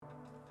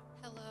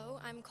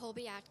I'm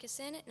Colby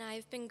Atkinson, and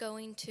I've been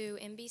going to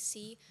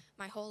MBC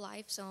my whole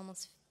life, so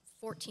almost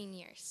 14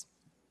 years.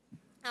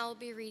 I will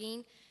be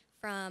reading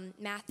from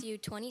Matthew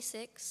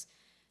 26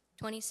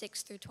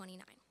 through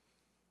 29.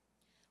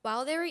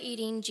 While they were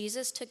eating,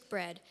 Jesus took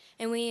bread,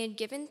 and when he had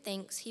given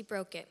thanks, he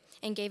broke it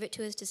and gave it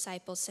to his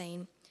disciples,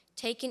 saying,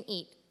 "Take and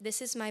eat,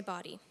 this is my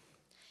body."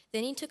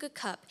 Then he took a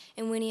cup,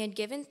 and when he had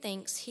given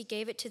thanks, he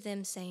gave it to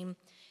them, saying,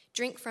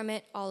 "Drink from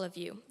it, all of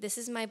you. This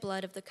is my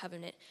blood of the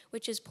covenant,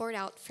 which is poured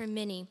out for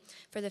many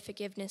for the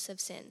forgiveness of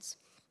sins.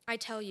 I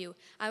tell you,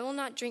 I will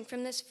not drink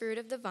from this fruit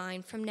of the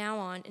vine from now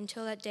on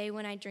until that day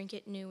when I drink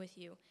it new with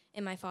you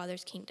in my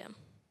Father's kingdom."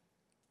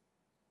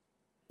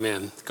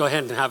 Amen. Go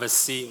ahead and have a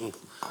seat and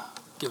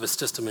give us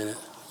just a minute.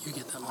 You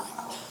get that mic.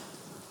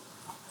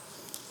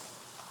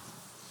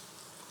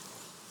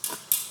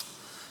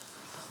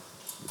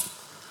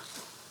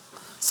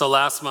 So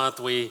last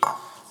month we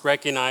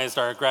recognized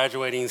our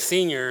graduating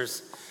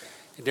seniors.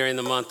 During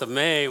the month of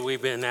May,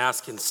 we've been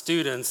asking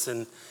students,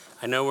 and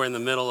I know we're in the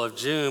middle of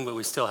June, but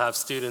we still have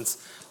students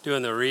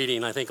doing the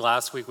reading. I think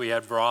last week we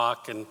had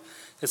Brock, and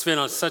it's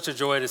been such a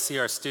joy to see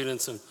our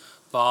students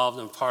involved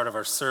in part of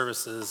our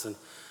services, and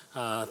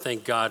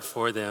thank God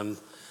for them.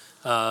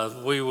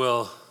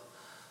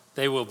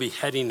 They will be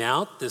heading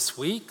out this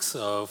week,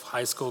 so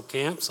high school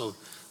camp, so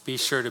be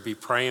sure to be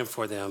praying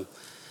for them.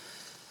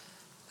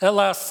 That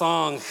last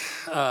song,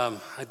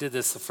 I did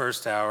this the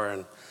first hour,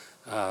 and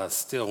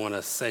still want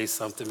to say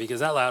something because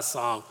that last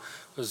song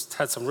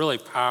had some really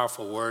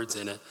powerful words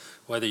in it,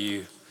 whether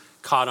you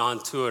caught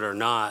on to it or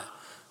not.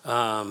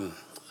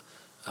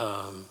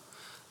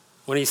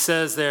 When he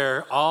says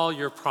there, all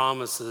your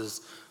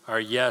promises are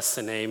yes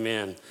and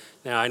amen.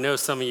 Now, I know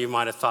some of you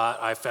might have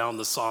thought I found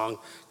the song,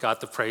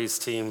 got the praise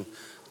team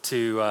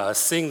to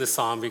sing the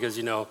song because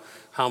you know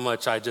how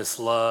much I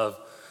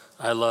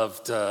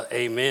loved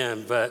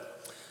amen, but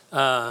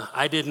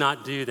I did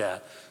not do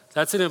that.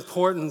 That's an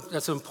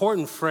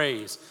important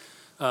phrase.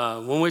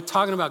 When we're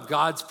talking about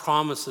God's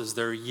promises,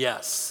 they're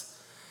yes.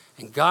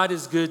 And God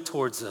is good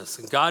towards us,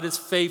 and God is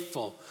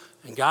faithful,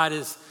 and God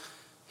is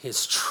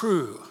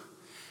true.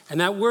 And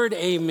that word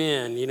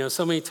amen,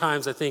 so many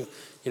times I think,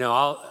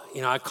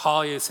 I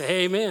call you and say,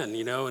 "Hey, amen,"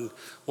 and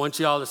want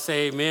you all to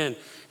say amen.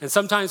 And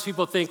sometimes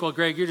people think, "Well,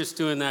 Greg, you're just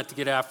doing that to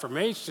get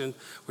affirmation,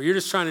 or you're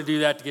just trying to do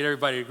that to get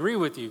everybody to agree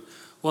with you."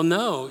 Well,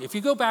 no. If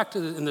you go back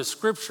in the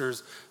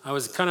scriptures, I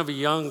was kind of a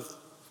young,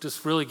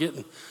 just really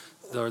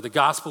the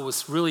gospel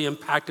was really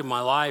impacting my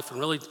life and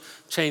really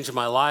changing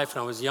my life, and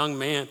I was a young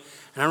man.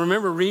 And I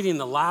remember reading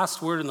the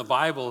last word in the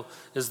Bible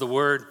is the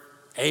word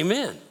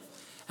amen.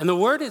 And the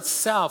word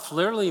itself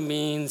literally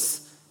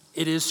means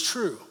it is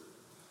true.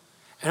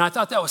 And I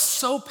thought that was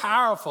so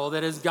powerful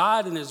that as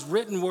God in his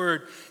written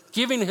word,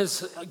 giving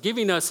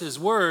us his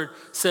word,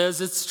 says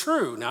it's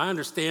true. Now, I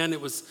understand it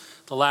was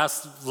the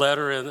last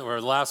letter or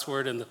last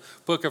word in the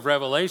book of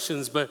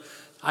Revelations, but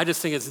I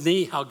just think it's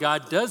neat how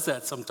God does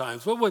that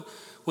sometimes. But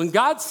when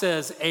God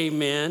says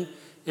amen,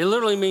 it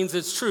literally means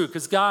it's true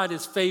because God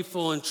is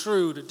faithful and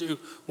true to do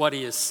what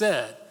he has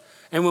said.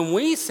 And when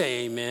we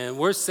say amen,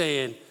 we're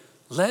saying,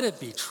 let it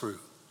be true.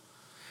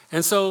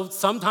 And so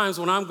sometimes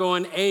when I'm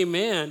going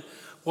amen,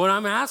 what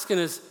I'm asking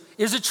is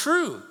it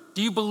true?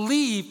 Do you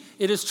believe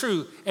it is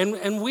true?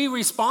 And we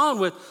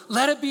respond with,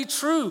 let it be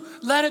true.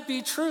 Let it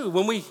be true.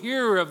 When we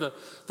hear of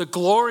the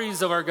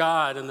glories of our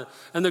God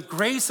and the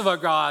grace of our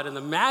God and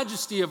the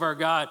majesty of our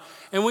God,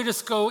 and we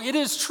just go, it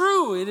is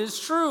true. It is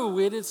true.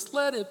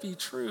 Let it be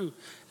true.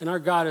 And our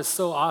God is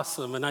so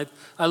awesome. And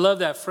I love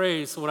that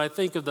phrase. So when I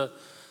think of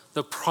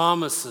the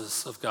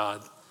promises of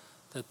God,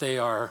 that they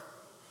are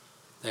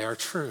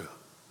true.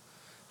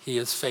 He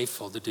is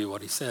faithful to do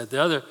what he said.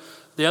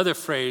 The other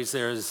phrase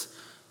there is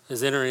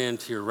entering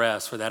into your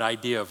rest, or that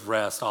idea of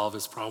rest. All of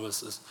his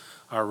promises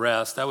are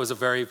rest. That was a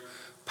very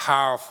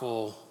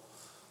powerful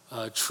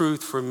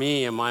truth for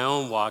me in my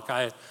own walk.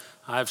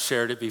 I've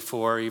shared it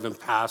before, even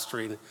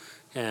pastoring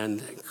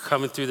and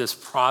coming through this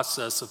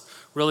process of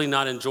really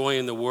not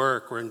enjoying the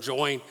work or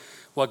enjoying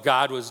what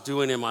God was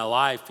doing in my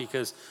life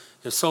because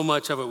so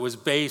much of it was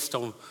based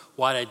on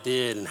what I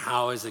did and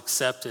how I was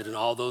accepted and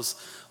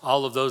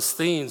all of those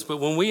things. But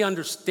when we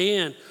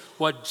understand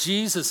what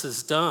Jesus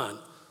has done,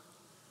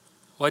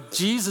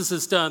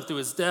 through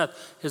his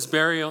death, his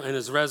burial, and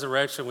his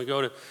resurrection, we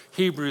go to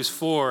Hebrews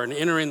 4 and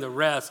entering the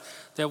rest,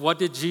 that what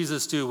did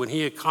Jesus do? When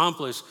he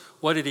accomplished,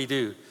 what did he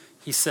do?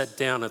 He sat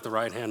down at the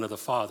right hand of the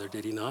Father,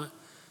 did he not?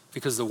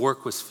 Because the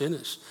work was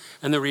finished.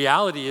 And the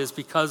reality is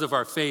because of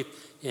our faith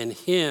in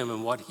him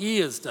and what he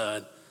has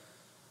done,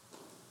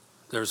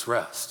 there's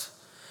rest.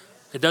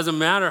 It doesn't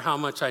matter how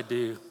much I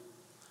do.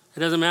 It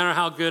doesn't matter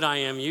how good I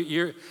am.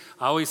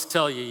 I always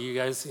tell you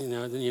guys, you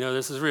know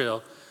this is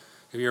real.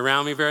 If you're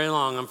around me very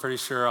long, I'm pretty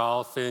sure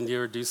I'll offend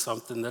you or do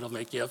something that'll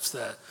make you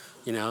upset.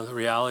 The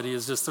reality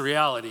is just the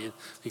reality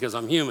because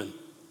I'm human.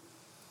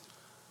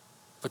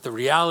 But the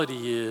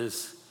reality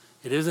is,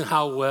 it isn't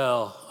how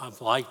well I'm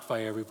liked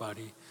by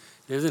everybody.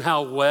 It isn't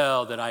how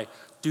well that I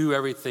do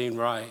everything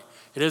right.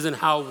 It isn't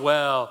how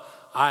well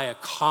I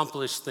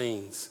accomplish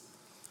things.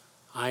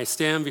 I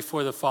stand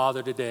before the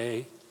Father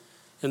today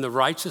in the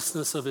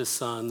righteousness of his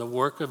Son, the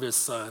work of his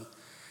Son,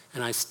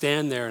 and I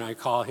stand there and I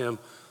call him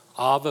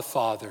Abba,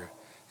 Father.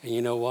 And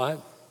you know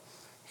what?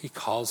 He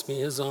calls me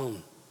his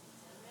own.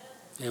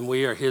 And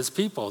we are his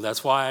people.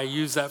 That's why I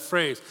use that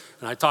phrase.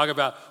 And I talk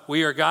about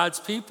we are God's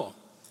people.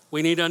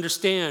 We need to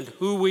understand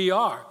who we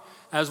are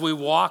as we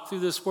walk through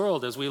this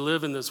world, as we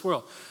live in this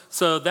world.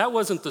 So that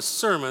wasn't the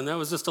sermon. That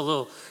was just a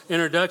little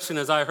introduction.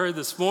 As I heard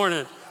this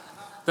morning,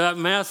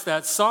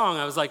 that song,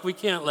 I was like, we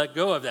can't let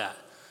go of that.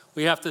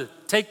 We have to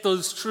take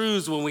those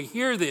truths when we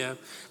hear them,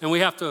 and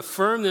we have to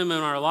affirm them in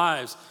our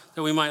lives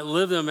that we might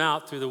live them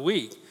out through the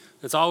week.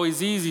 It's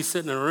always easy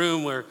sitting in a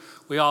room where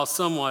we all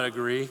somewhat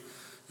agree,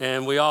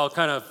 and we all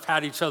kind of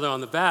pat each other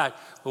on the back.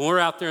 When we're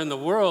out there in the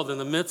world, in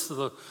the midst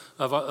of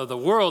the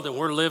world, and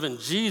we're living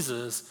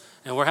Jesus,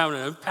 and we're having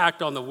an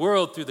impact on the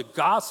world through the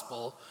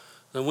gospel,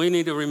 then we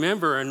need to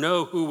remember and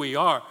know who we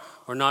are.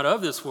 We're not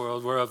of this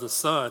world, we're of the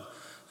Son,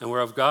 and we're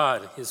of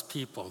God, his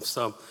people.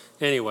 So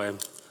anyway,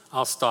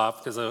 I'll stop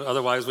because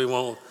otherwise we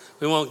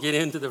won't get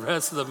into the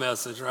rest of the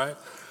message, right?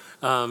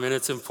 And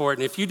it's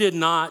important. If you did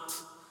not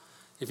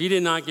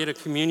get a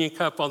communion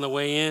cup on the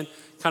way in,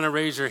 kind of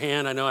raise your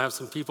hand. I know I have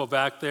some people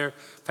back there.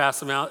 Pass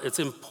them out. It's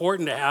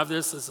important to have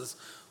this. This is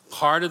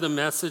part of the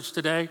message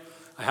today.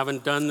 I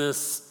haven't done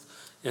this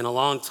in a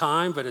long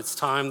time, but it's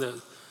time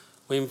that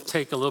we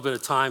take a little bit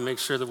of time, make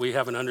sure that we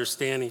have an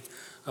understanding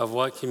of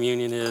what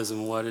communion is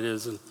and what it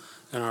is in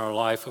our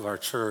life of our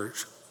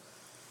church.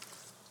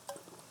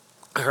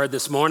 I heard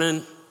this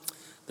morning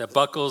that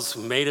Buckles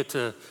made it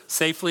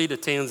safely to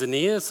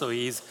Tanzania, so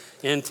he's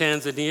in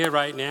Tanzania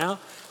right now.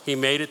 He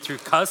made it through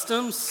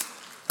customs.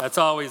 That's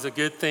always a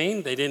good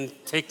thing. They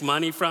didn't take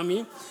money from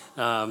you.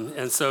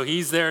 And so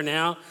he's there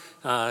now.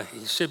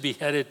 He should be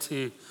headed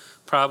to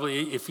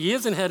probably, if he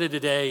isn't headed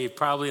today,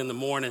 probably in the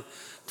morning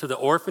to the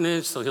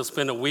orphanage. So he'll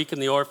spend a week in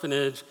the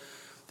orphanage.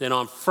 Then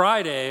on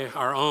Friday,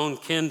 our own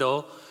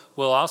Kendall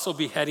will also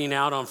be heading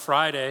out on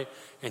Friday,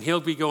 and he'll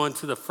be going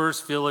to the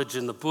first village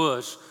in the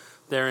bush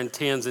there in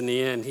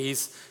Tanzania. And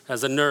he's,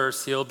 as a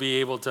nurse, he'll be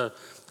able to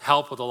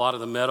help with a lot of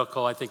the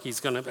medical. I think he's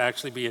going to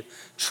actually be a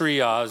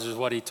triage is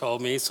what he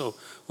told me. So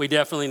we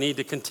definitely need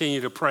to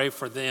continue to pray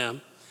for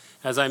them.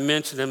 As I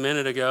mentioned a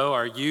minute ago,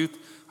 our youth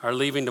are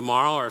leaving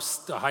tomorrow, our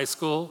high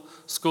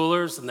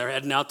schoolers, and they're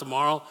heading out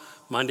tomorrow,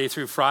 Monday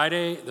through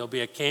Friday. There'll be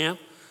a camp.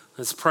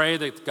 Let's pray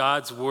that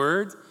God's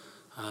word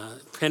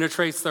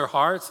penetrates their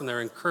hearts and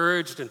they're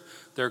encouraged in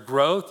their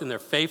growth and their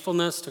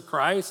faithfulness to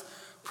Christ.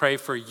 Pray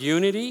for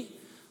unity,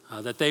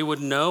 that they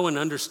would know and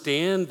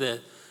understand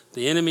that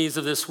the enemies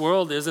of this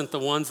world isn't the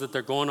ones that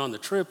they're going on the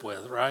trip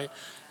with, right?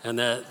 And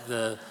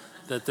that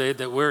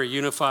we're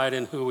unified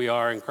in who we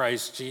are in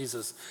Christ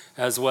Jesus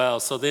as well.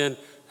 So then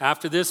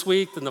after this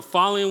week, then the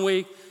following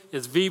week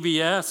is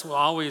VBS. Well,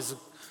 always a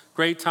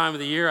great time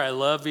of the year. I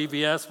love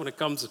VBS when it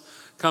comes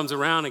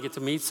around. I get to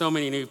meet so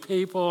many new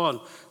people and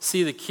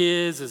see the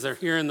kids as they're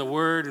hearing the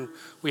word. And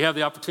we have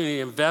the opportunity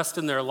to invest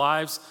in their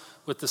lives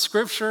with the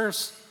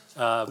scriptures.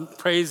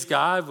 Praise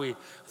God. I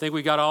think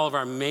we got all of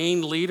our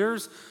main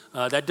leaders.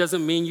 That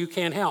doesn't mean you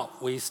can't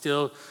help. We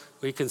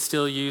can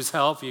still use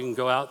help. You can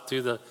go out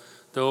through the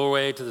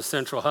doorway to the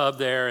central hub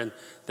there, and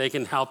they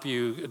can help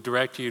you,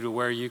 direct you to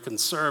where you can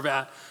serve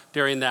at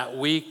during that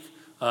week.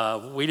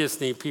 We just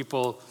need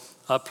people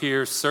up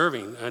here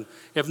serving. And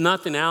if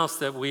nothing else,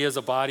 that we as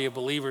a body of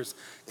believers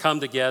come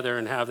together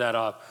and have that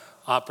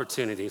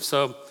opportunity.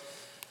 So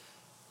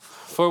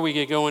before we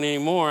get going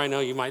anymore, I know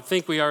you might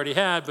think we already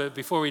had, but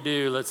before we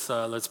do,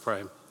 let's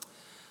pray.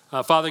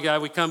 Father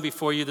God, we come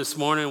before you this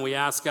morning and we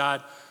ask,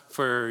 God,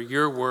 for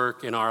your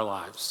work in our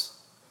lives.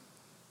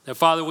 That,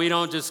 Father, we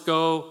don't just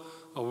go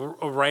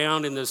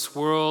around in this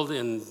world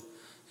in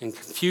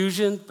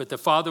confusion, but that,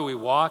 Father, we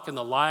walk in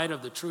the light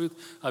of the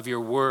truth of your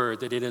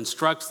word, that it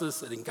instructs us,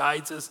 that it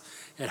guides us,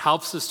 it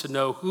helps us to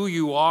know who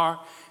you are,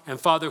 and,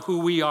 Father, who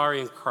we are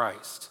in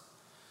Christ.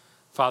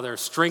 Father,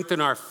 strengthen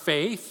our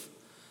faith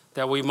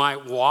that we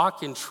might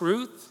walk in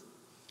truth,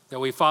 that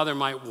we, Father,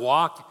 might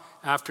walk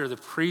after the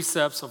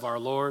precepts of our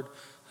Lord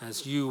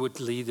as you would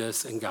lead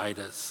us and guide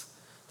us.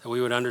 That we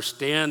would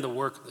understand the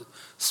work of the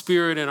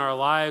Spirit in our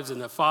lives,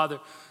 and that, Father,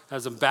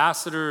 as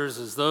ambassadors,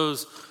 as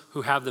those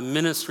who have the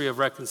ministry of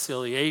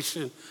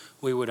reconciliation,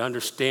 we would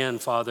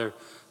understand, Father,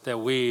 that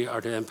we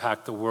are to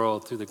impact the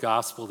world through the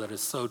gospel that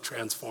has so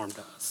transformed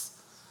us.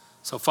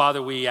 So,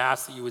 Father, we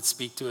ask that you would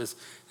speak to us.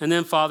 And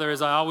then, Father,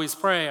 as I always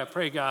pray, I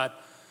pray, God,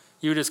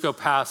 you would just go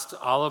past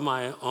all of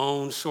my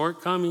own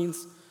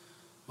shortcomings,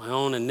 my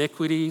own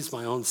iniquities,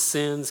 my own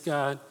sins,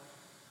 God,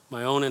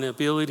 my own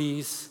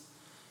inabilities.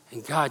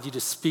 And God, you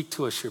just speak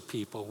to us, your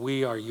people.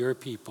 We are your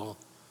people.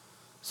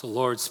 So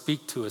Lord,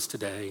 speak to us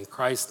today. In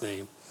Christ's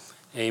name,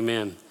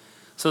 amen.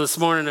 So this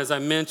morning, as I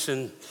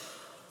mentioned,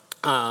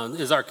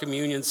 is our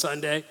Communion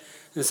Sunday.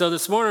 And so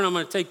this morning, I'm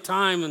going to take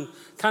time and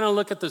kind of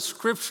look at the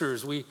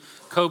scriptures.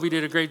 Kobe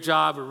did a great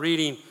job of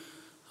reading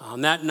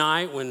on that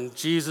night when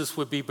Jesus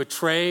would be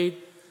betrayed,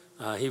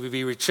 he would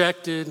be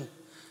rejected,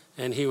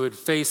 and he would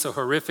face a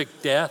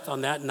horrific death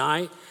on that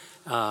night.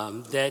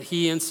 that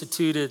he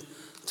instituted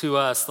to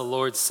us the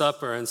Lord's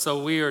Supper. And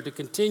so we are to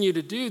continue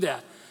to do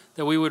that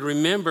we would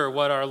remember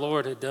what our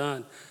Lord had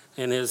done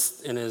in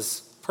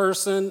his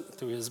person,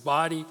 through his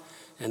body,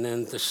 and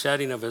then the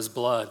shedding of his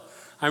blood.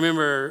 I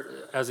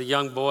remember as a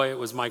young boy, it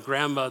was my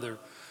grandmother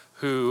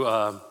who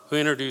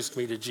introduced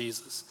me to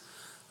Jesus.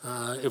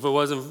 If it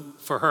wasn't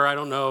for her, I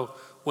don't know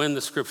when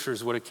the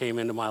scriptures would have came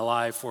into my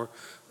life, or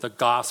the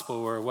gospel,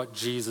 or what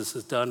Jesus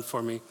has done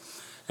for me.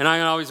 And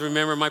I always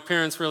remember my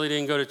parents really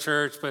didn't go to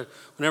church, but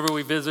whenever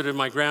we visited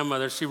my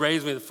grandmother, she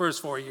raised me the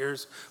first 4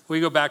 years. We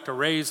go back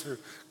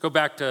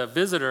to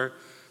visit her,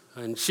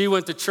 and she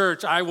went to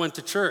church, I went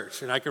to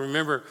church. And I can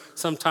remember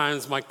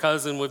sometimes my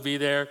cousin would be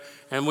there,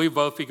 and we'd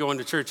both be going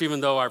to church, even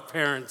though our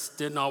parents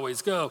didn't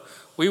always go.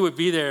 We would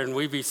be there, and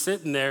we'd be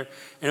sitting there.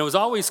 And it was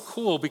always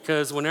cool,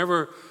 because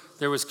whenever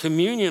there was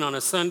communion on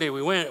a Sunday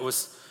we went, it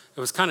was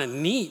kind of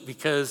neat,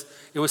 because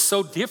it was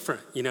so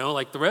different,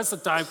 like the rest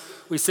of the time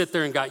we sit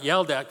there and got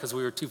yelled at because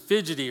we were too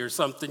fidgety or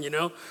something,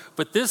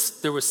 but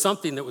there was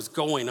something that was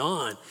going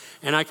on.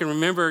 And I can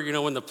remember,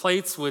 when the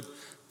plates would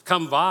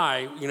come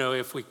by,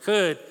 if we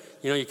could,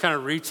 you kind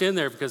of reach in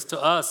there, because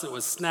to us it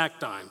was snack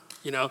time,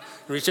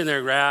 reach in there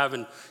and grab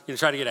and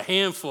try to get a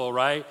handful,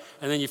 right?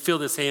 And then you feel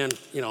this hand,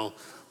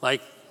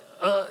 like,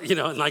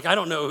 and like, I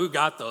don't know who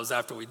got those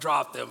after we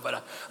dropped them,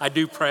 but I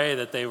do pray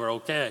that they were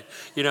okay,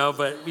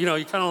 but, you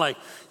kind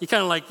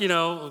of like,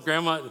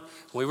 Grandma,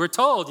 we were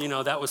told,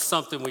 that was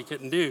something we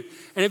couldn't do.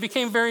 And it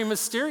became very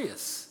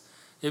mysterious.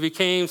 It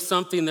became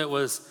something that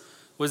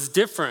was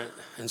different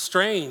and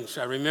strange.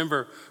 I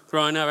remember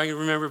growing up, I can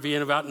remember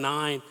being about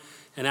 9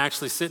 and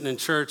actually sitting in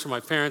church, and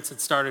my parents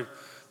had started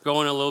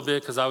going a little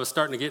bit because I was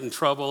starting to get in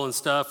trouble and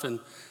stuff,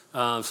 and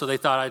so they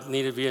thought I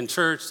needed to be in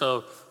church,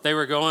 so they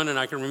were going, and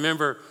I can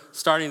remember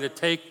starting to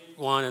take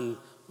one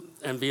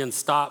and being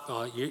stopped.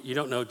 You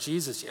don't know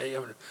Jesus yet. You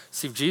haven't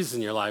received Jesus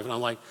in your life. And I'm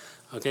like,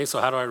 okay,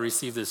 so how do I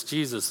receive this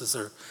Jesus? Is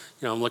there,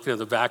 I'm looking at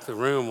the back of the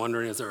room,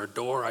 wondering, is there a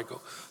door I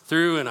go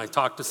through? And I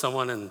talked to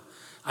someone, and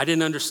I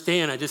didn't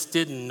understand. I just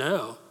didn't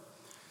know.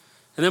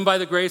 And then by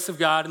the grace of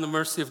God and the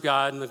mercy of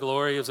God and the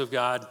glory of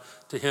God,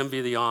 to him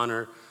be the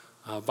honor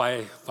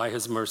by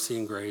his mercy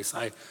and grace.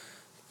 I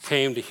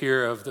came to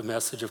hear of the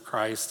message of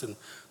Christ and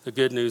the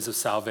good news of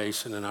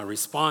salvation, and I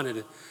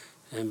responded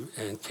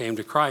and came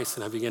to Christ,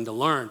 and I began to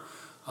learn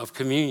of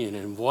communion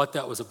and what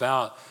that was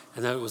about,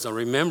 and that it was a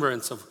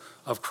remembrance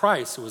of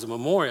Christ. It was a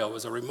memorial. It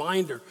was a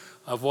reminder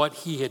of what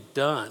he had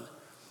done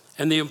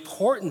and the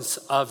importance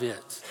of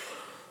it.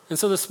 And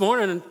so this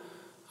morning,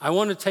 I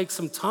want to take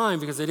some time,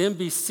 because at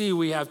MBC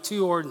we have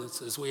 2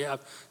 ordinances. We have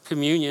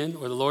communion,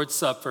 or the Lord's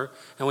Supper,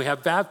 and we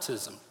have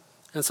baptism.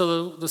 And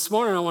so this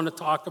morning I want to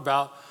talk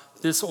about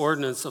this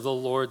ordinance of the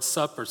Lord's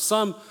Supper.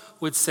 Some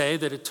would say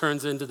that it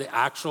turns into the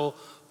actual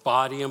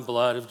body and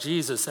blood of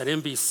Jesus. At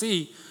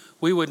MBC,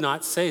 we would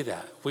not say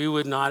that. We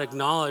would not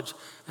acknowledge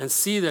and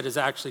see that as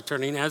actually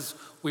turning, as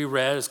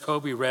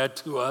Kobe read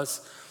to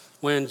us,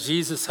 when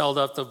Jesus held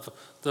up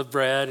the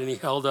bread and he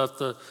held up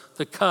the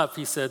cup,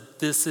 he said,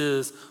 "This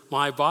is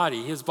my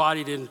body." His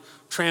body didn't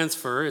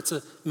transfer. It's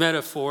a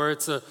metaphor.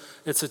 It's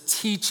a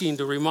teaching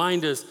to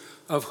remind us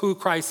of who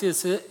Christ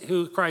is,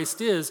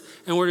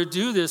 and we're to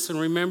do this in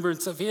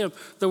remembrance of him,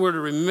 that we're to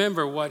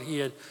remember what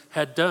he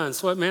had done.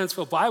 So at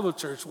Mansfield Bible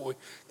Church, when we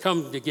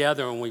come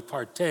together and we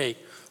partake,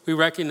 we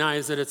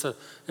recognize that it's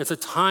a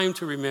time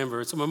to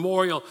remember. It's a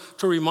memorial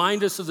to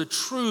remind us of the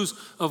truths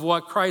of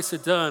what Christ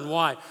had done.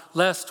 Why?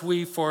 Lest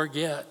we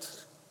forget.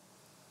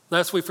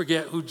 Lest we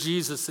forget who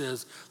Jesus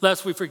is.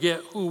 Lest we forget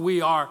who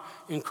we are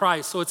in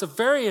Christ. So it's a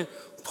very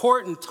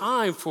important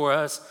time for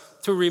us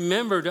to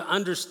remember, to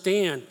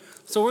understand.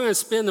 So we're going to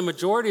spend the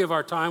majority of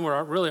our time,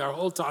 or really our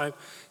whole time,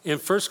 in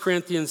 1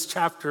 Corinthians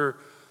chapter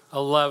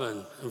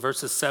 11,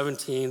 verses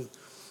 17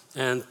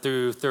 and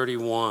through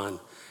 31.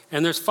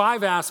 And there's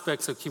 5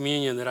 aspects of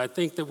communion that I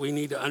think that we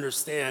need to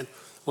understand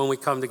when we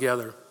come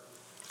together.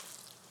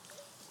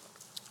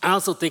 I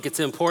also think it's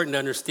important to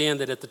understand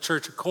that at the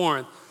Church of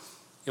Corinth,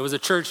 it was a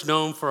church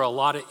known for a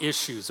lot of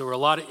issues. There were a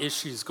lot of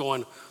issues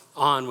going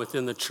on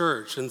within the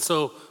church. And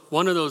so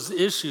one of those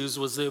issues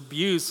was the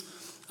abuse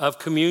of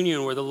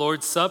communion, or the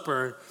Lord's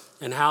Supper,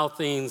 and how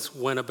things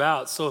went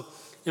about. So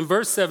in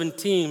verse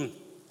 17,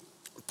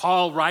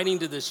 Paul, writing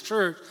to this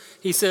church,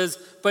 he says,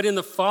 "But in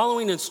the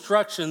following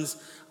instructions,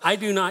 I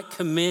do not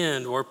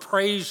commend or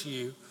praise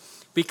you,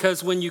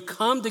 because when you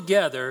come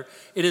together,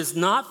 it is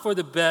not for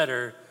the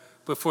better,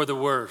 but for the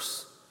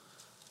worse."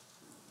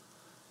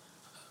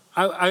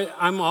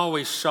 I'm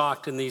always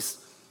shocked in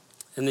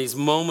these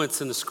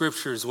moments in the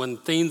scriptures when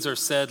things are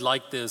said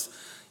like this,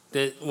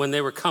 that when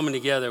they were coming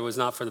together, it was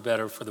not for the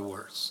better, for the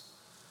worse.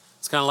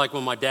 It's kind of like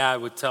when my dad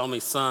would tell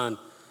me, "Son,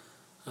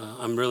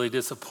 I'm really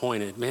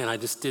disappointed." Man, I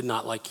just did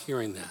not like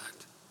hearing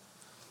that.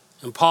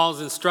 And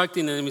Paul's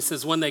instructing them. He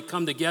says, when they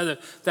come together,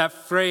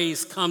 that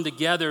phrase "come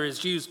together"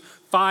 is used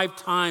 5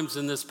 times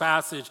in this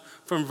passage,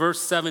 from verse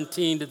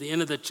 17 to the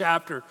end of the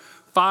chapter.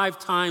 5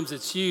 times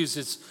it's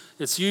used.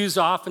 It's used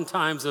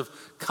oftentimes of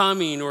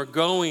coming or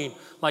going,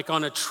 like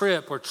on a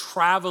trip or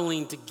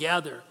traveling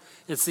together.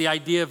 It's the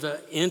idea of the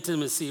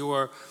intimacy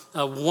or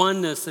a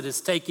oneness that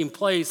is taking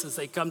place as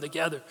they come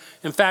together.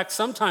 In fact,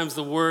 sometimes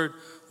the word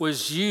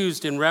was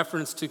used in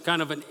reference to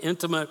kind of an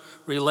intimate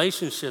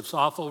relationships,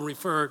 often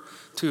referred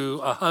to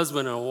a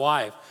husband and a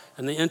wife,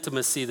 and the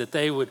intimacy that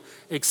they would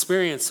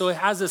experience. So it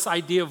has this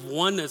idea of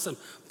oneness. And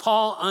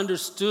Paul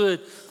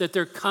understood that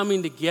their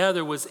coming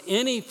together was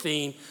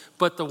anything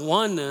but the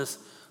oneness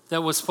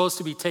that was supposed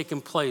to be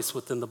taking place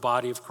within the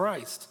body of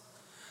Christ.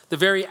 The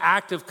very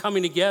act of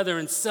coming together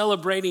and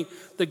celebrating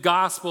the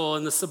gospel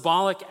and the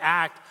symbolic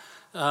act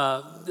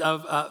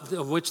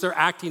of which they're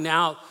acting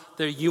out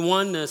their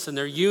oneness and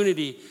their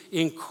unity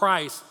in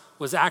Christ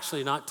was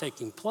actually not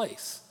taking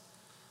place.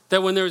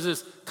 That when there's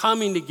this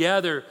coming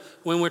together,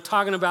 when we're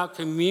talking about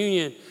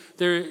communion,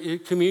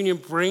 communion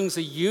brings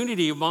a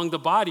unity among the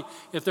body.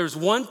 If there's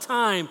one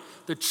time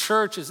the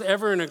church is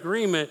ever in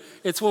agreement,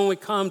 it's when we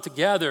come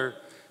together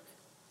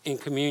in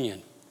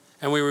communion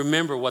and we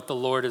remember what the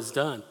Lord has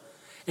done.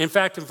 In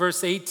fact, in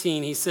verse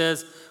 18, he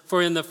says,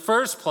 "For in the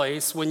first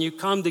place, when you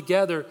come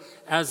together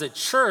as a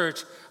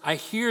church, I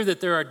hear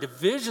that there are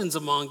divisions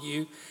among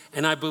you,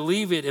 and I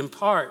believe it in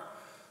part."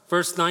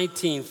 Verse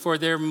 19, "For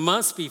there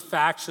must be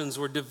factions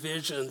or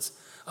divisions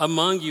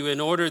among you in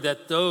order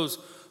that those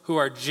who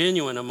are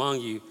genuine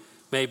among you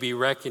may be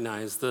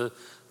recognized." In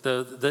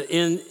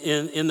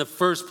the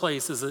first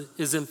place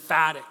is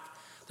emphatic.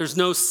 There's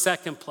no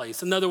second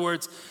place. In other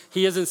words,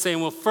 he isn't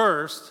saying, well,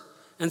 first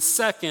and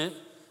second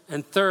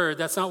and third.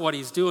 That's not what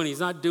he's doing. He's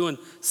not doing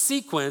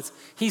sequence.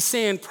 He's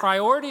saying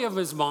priority of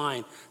his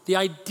mind, the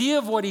idea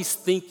of what he's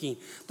thinking,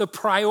 the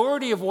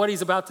priority of what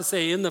he's about to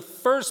say. In the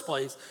first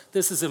place,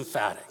 this is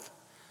emphatic.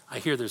 I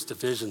hear there's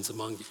divisions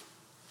among you.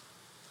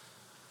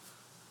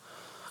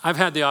 I've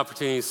had the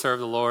opportunity to serve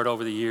the Lord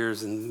over the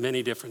years in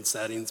many different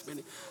settings,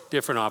 many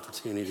different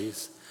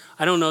opportunities.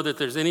 I don't know that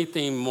there's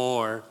anything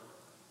more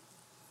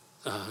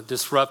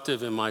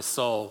disruptive in my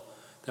soul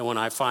than when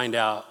I find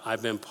out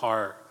I've been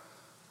part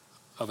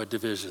of a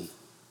division.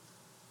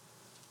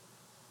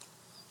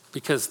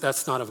 Because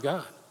that's not of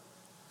God.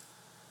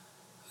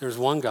 There's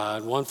one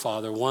God, one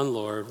Father, one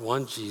Lord,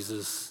 one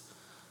Jesus,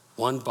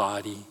 one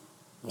body,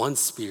 one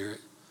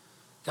Spirit.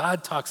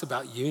 God talks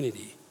about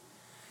unity.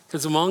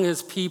 Because among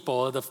his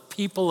people, the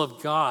people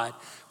of God,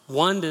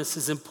 oneness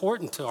is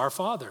important to our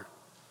Father.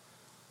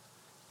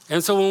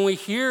 And so when we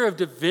hear of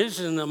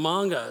division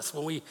among us,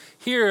 when we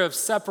hear of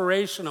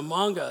separation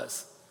among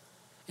us,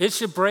 it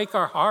should break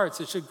our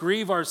hearts. It should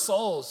grieve our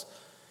souls.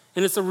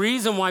 And it's the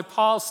reason why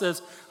Paul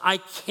says, I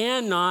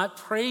cannot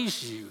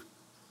praise you.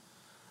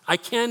 I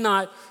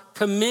cannot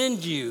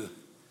commend you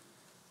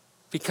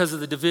because of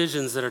the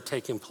divisions that are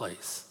taking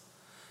place.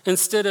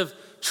 Instead of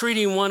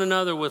treating one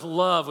another with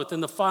love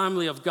within the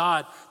family of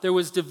God, there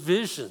was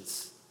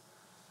divisions.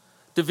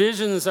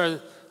 Divisions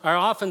are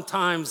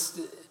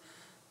oftentimes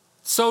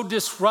so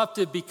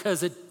disruptive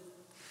because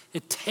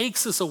it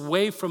takes us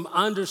away from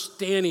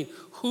understanding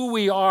who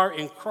we are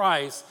in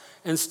Christ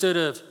instead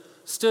of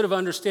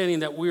understanding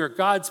that we are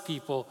God's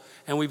people,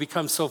 and we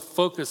become so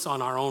focused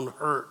on our own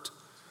hurt,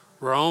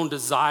 our own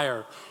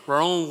desire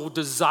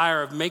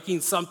of making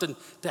something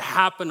to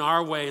happen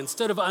our way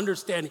instead of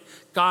understanding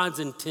God's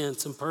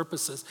intents and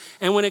purposes.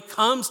 And when it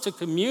comes to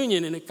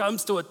communion and it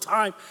comes to a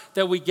time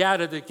that we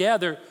gather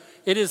together,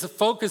 it is a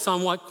focus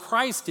on what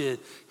Christ did,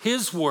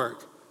 his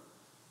work,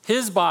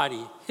 his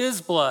body,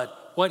 his blood,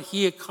 what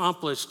he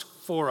accomplished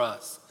for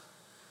us.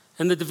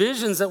 And the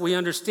divisions that we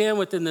understand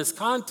within this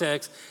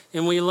context,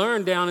 and we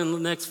learn down in the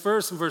next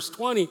verse, in verse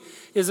 20,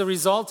 is a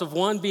result of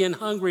one being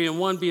hungry and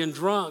one being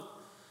drunk.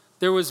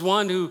 There was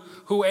one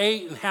who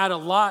ate and had a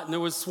lot, and there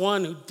was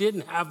one who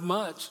didn't have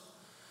much.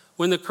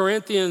 When the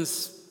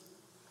Corinthians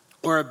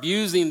were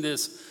abusing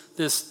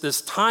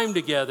this time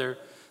together,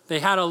 they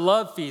had a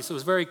love feast. It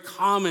was very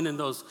common in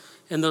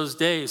those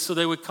days. So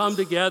they would come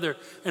together,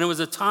 and it was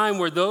a time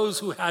where those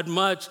who had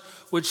much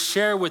would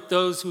share with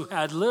those who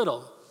had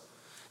little.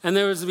 And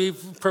there was to be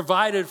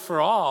provided for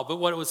all. But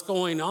what was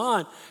going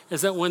on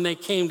is that when they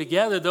came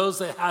together, those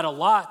that had a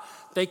lot,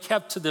 they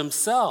kept to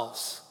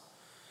themselves.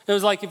 It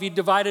was like if you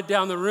divided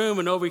down the room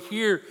and over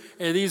here,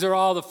 and these are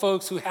all the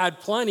folks who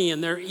had plenty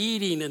and they're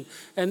eating.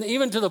 And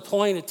even to the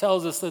point it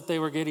tells us that they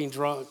were getting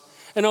drunk.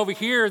 And over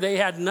here, they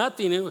had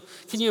nothing.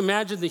 Can you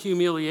imagine the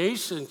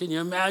humiliation? Can you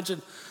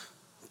imagine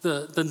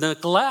the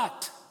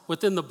neglect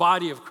within the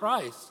body of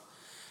Christ?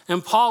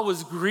 And Paul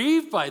was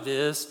grieved by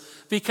this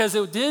because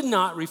it did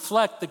not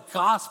reflect the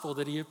gospel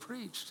that he had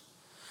preached.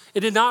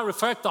 It did not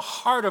reflect the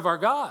heart of our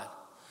God,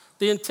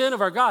 the intent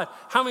of our God.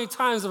 How many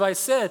times have I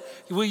said,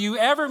 will you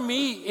ever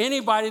meet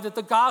anybody that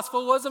the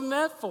gospel wasn't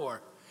meant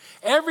for?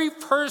 Every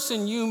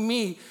person you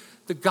meet,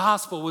 the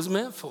gospel was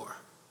meant for.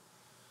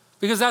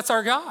 Because that's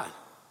our God.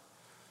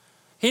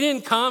 He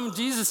didn't come,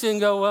 Jesus didn't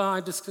go, well,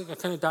 I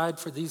kind of died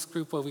for this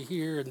group over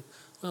here, and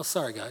well,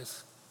 sorry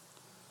guys.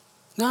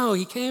 No,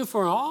 he came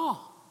for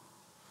all.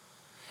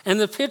 And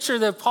the picture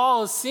that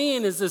Paul is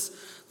seeing is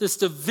this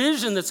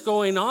division that's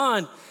going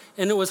on,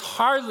 and it was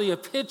hardly a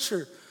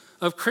picture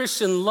of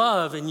Christian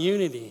love and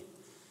unity.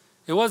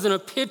 It wasn't a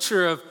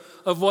picture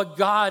of what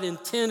God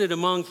intended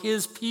among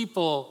his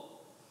people.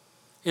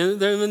 And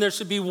there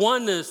should be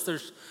oneness,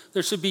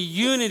 there should be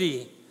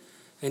unity.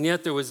 And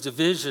yet there was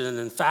division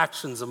and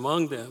factions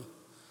among them.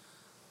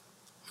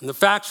 And the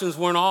factions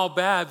weren't all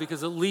bad,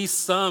 because at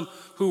least some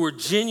who were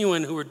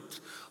genuine, who were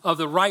of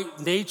the right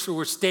nature,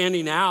 were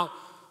standing out,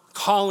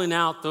 calling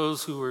out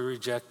those who were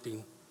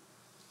rejecting.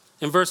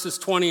 In verses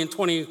 20 and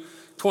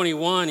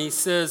 21, he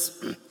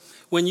says,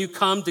 when you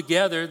come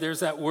together, there's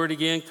that word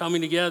again,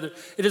 coming together.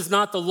 It is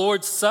not the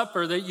Lord's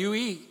Supper that you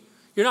eat.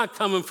 You're not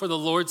coming for the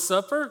Lord's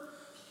Supper.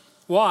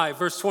 Why?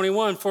 Verse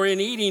 21, for in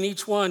eating,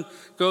 each one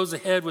goes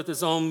ahead with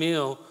his own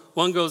meal.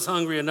 One goes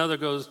hungry, another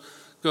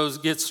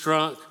gets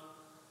drunk.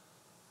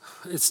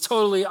 It's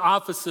totally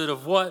opposite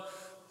of what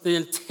the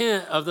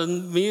intent of the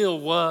meal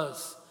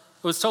was.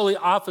 It was totally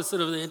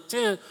opposite of the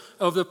intent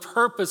of the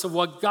purpose of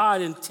what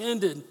God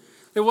intended.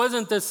 It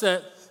wasn't this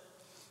that,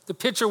 the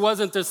picture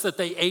wasn't this that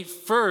they ate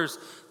first.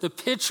 The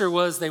picture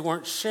was they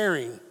weren't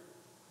sharing.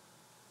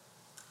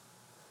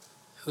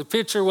 The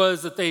picture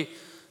was that they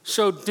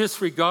showed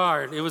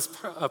disregard. It was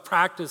a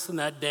practice in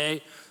that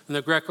day in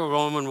the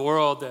Greco-Roman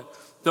world that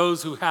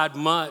those who had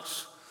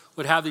much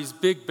would have these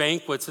big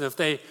banquets, and if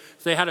they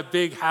had a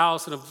big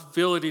house and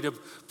ability to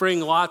bring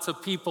lots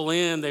of people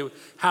in, they would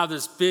have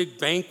this big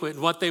banquet.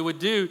 And what they would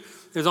do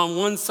is on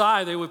one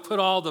side, they would put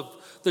all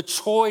the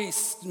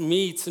choice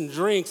meats and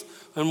drinks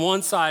on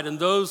one side, and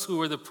those who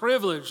were the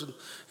privileged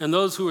and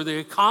those who were the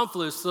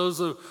accomplished, those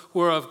who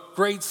were of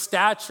great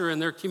stature in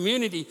their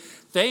community,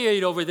 they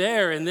ate over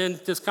there and then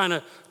just kind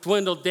of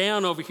dwindled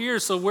down over here.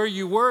 So where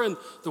you were in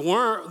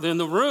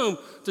the room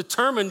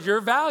determined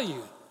your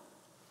value.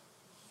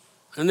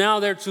 And now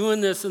they're doing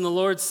this in the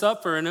Lord's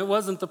Supper, and it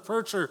wasn't the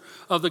picture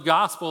of the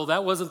gospel.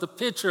 That wasn't the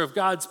picture of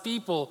God's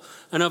people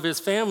and of his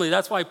family.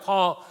 That's why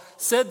Paul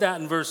said that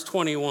in verse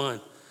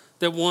 21,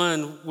 that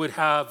one would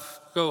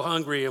go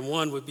hungry and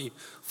one would be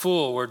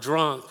full or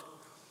drunk.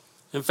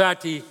 In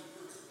fact,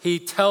 he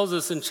tells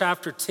us in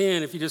chapter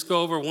 10, if you just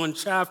go over one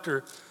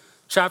chapter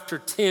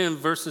 10,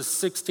 verses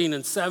 16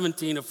 and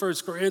 17 of 1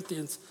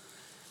 Corinthians,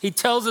 he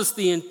tells us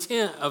the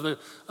intent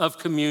of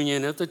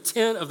communion, the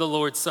intent of the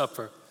Lord's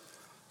Supper.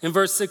 In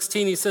verse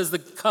 16, he says, the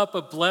cup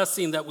of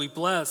blessing that we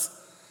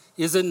bless,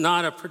 is it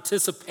not a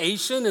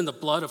participation in the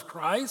blood of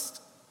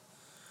Christ?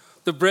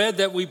 The bread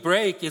that we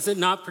break, is it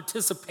not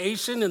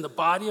participation in the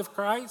body of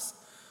Christ?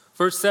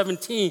 Verse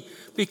 17,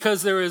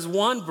 because there is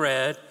one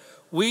bread,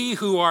 we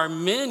who are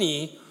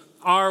many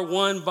are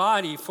one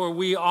body, for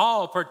we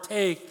all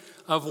partake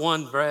of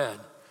one bread.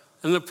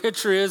 And the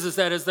picture is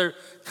that as they're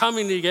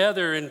coming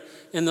together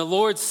in the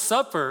Lord's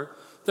Supper,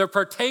 they're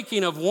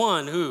partaking of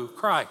one, who?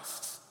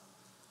 Christ.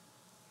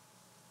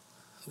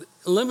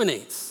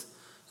 Eliminates.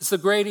 It's a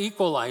great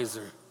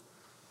equalizer.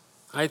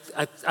 I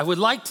would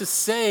like to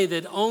say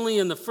that only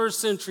in the first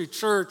century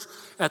church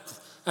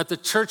at the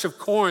Church of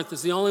Corinth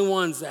is the only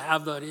ones that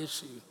have that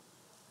issue.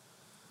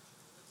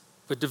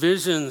 But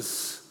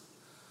divisions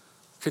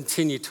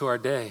continue to our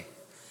day.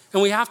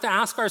 And we have to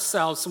ask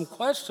ourselves some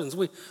questions.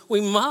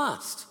 We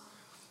must.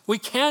 We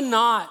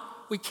cannot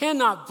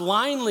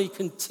blindly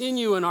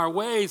continue in our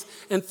ways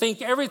and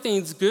think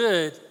everything's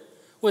good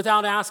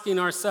without asking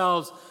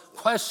ourselves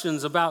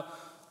questions about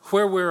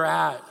where we're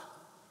at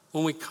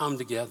when we come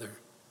together.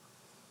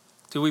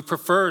 Do we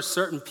prefer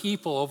certain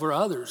people over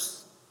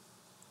others?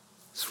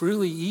 It's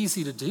really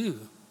easy to do.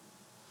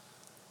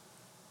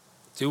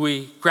 Do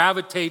we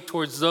gravitate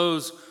towards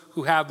those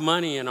who have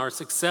money and are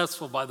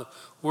successful by the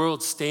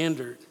world's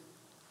standard?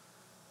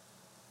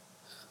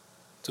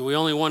 Do we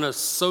only want to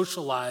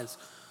socialize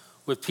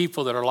with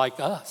people that are like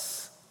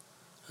us?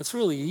 That's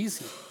really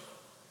easy.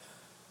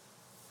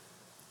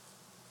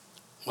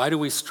 Why do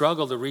we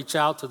struggle to reach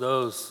out to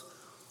those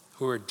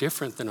who are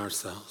different than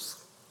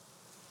ourselves?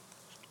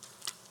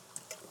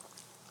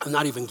 I'm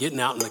not even getting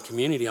out in the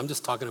community. I'm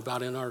just talking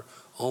about in our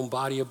own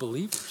body of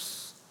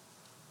believers.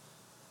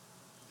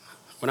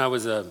 When I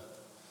was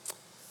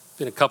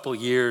been a couple of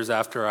years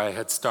after I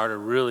had started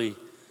really,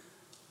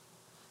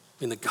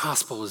 the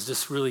gospel was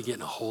just really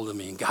getting a hold of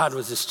me, and God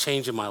was just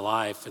changing my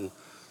life, and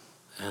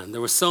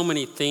there were so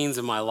many things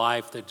in my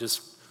life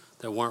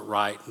that weren't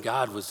right, and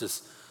God was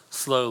just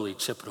slowly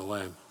chipping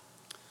away. There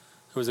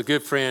was a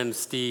good friend,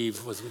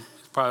 Steve, was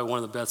probably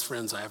one of the best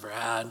friends I ever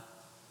had.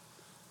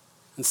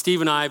 And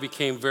Steve and I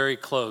became very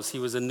close. He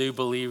was a new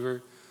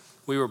believer.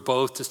 We were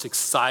both just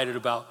excited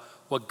about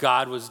what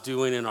God was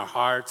doing in our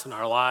hearts and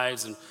our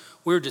lives. And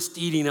we were just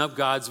eating up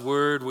God's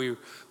word. We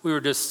were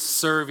just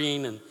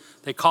serving. And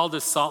they called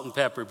us Salt and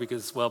Pepper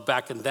because, well,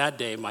 back in that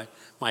day,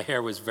 my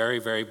hair was very,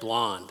 very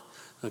blonde,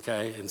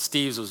 okay? And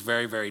Steve's was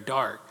very, very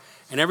dark.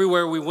 And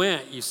everywhere we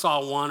went, you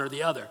saw one or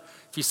the other.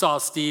 If you saw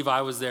Steve,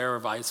 I was there, or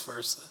vice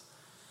versa.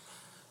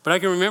 But I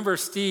can remember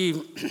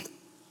Steve,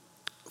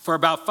 for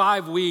about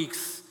 5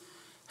 weeks,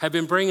 had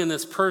been bringing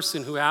this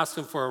person who asked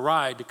him for a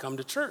ride to come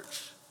to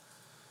church.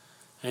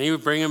 And he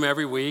would bring him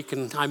every week,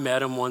 and I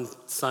met him one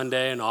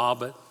Sunday and all,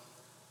 but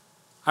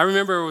I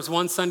remember it was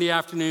one Sunday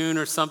afternoon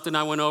or something,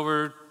 I went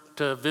over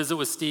to visit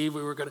with Steve.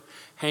 We were going to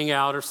hang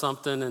out or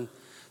something, and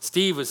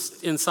Steve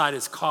was inside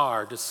his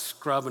car, just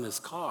scrubbing his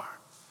car,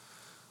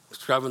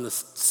 scrubbing the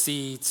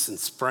seats and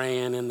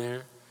spraying in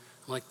there.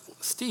 I'm like,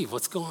 Steve,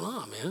 what's going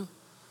on, man?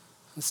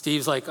 And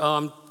Steve's like, oh,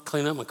 I'm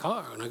cleaning up my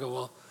car. And I go,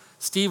 well,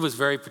 Steve was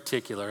very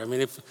particular. I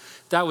mean, if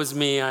that was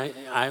me,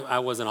 I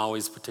wasn't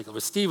always particular.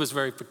 But Steve was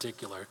very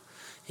particular.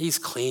 He's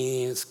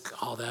clean, he's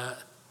all that.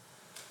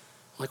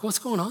 I'm like, what's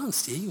going on,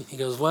 Steve? He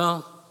goes,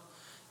 well,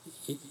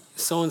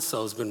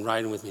 so-and-so's been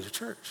riding with me to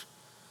church.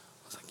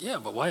 I was like, yeah,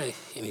 but why?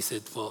 And he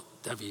said, well,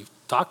 have you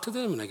talked to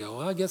them? And I go,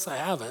 well, I guess I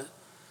haven't.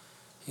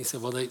 He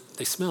said, well,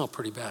 they smell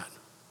pretty bad.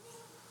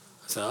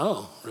 I said,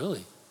 oh,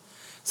 really?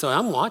 So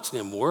I'm watching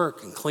him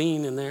work and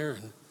clean in there.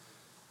 And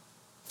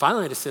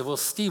finally I just said, well,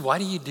 Steve, why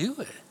do you do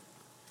it?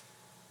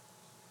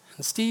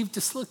 And Steve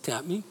just looked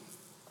at me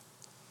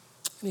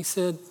and he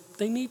said,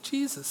 they need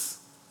Jesus.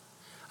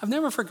 I've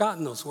never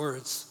forgotten those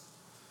words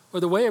or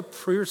the way it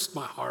pierced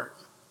my heart.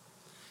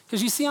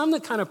 Because you see, I'm the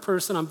kind of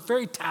person, I'm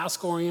very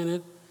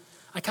task-oriented.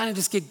 I kind of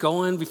just get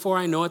going. Before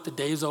I know it, the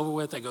day's over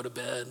with, I go to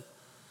bed.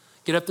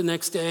 Get up the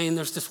next day, and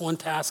there's just one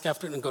task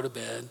after it, and go to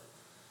bed.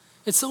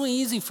 It's so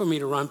easy for me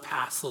to run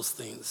past those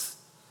things.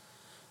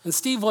 And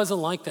Steve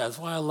wasn't like that. That's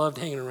why I loved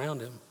hanging around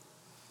him.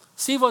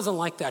 Steve wasn't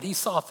like that. He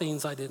saw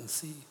things I didn't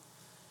see.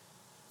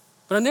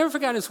 But I never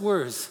forgot his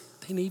words.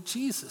 They need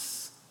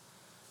Jesus.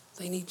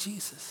 They need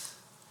Jesus.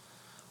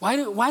 Why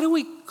do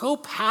we go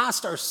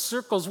past our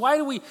circles? Why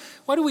do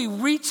we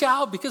reach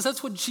out? Because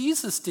that's what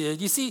Jesus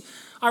did. You see,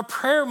 our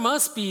prayer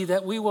must be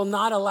that we will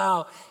not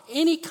allow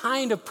any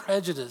kind of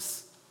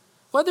prejudice,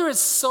 whether it's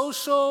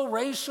social,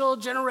 racial,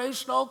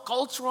 generational,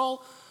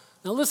 cultural.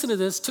 Now listen to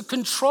this, to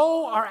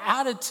control our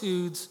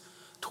attitudes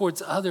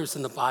towards others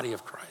in the body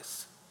of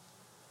Christ.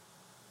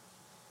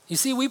 You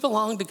see, we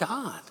belong to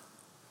God.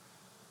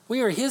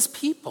 We are his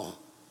people.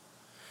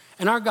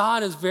 And our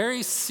God is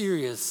very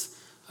serious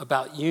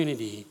about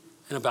unity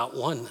and about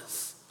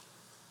oneness.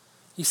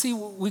 You see,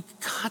 we've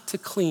got to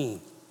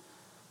clean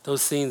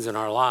those things in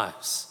our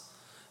lives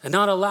and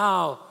not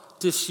allow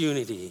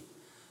disunity,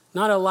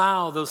 not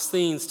allow those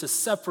things to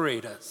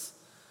separate us,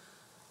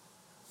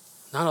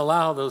 not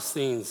allow those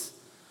things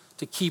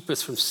to keep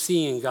us from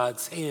seeing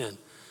God's hand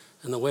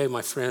in the way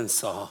my friends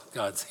saw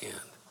God's hand.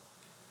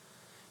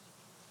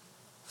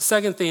 The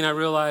second thing I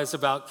realized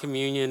about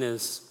communion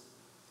is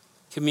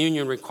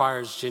communion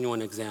requires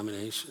genuine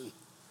examination.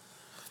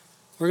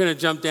 We're going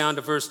to jump down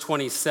to verse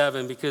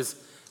 27 because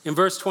in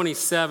verse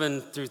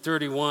 27 through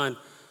 31,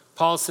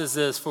 Paul says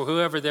this, for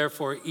whoever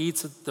therefore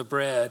eats the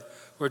bread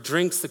or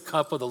drinks the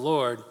cup of the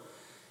Lord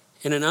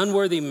in an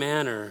unworthy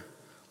manner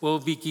will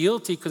be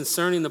guilty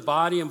concerning the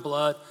body and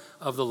blood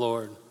of the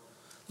Lord.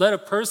 Let a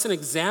person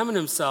examine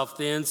himself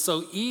then,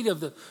 so eat of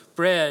the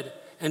bread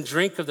and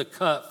drink of the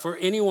cup. For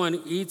anyone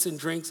who eats and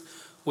drinks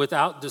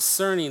without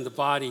discerning the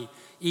body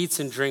eats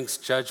and drinks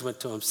judgment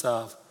to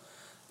himself.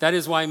 That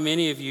is why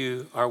many of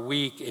you are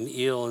weak and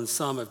ill, and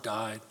some have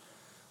died.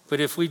 But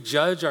if we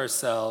judge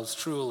ourselves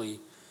truly,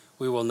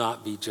 we will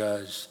not be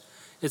judged.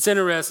 It's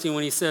interesting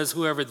when he says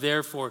whoever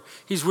therefore,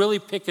 he's really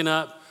picking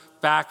up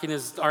back in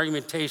his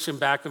argumentation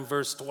back in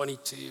verse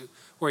 22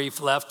 where he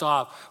left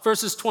off.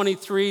 Verses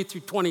 23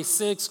 through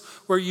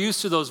 26, we're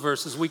used to those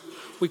verses. We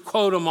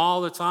quote them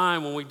all the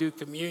time when we do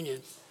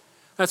communion.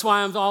 That's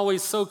why I'm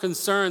always so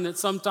concerned that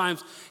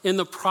sometimes in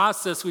the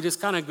process we just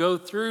kind of go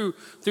through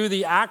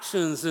the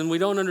actions and we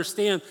don't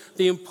understand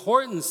the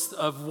importance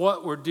of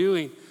what we're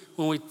doing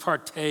when we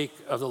partake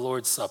of the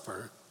Lord's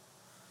Supper.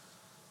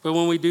 But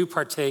when we do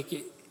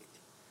partake,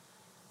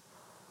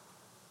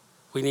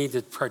 we need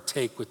to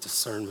partake with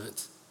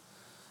discernment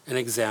and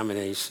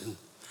examination.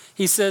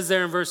 He says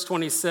there in verse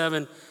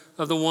 27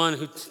 of the one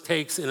who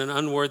takes in an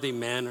unworthy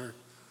manner.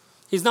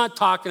 He's not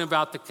talking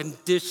about the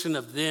condition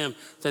of them,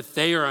 that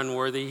they are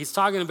unworthy. He's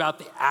talking about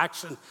the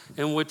action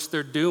in which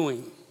they're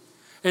doing.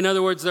 In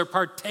other words, they're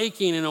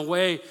partaking in a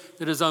way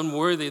that is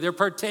unworthy. They're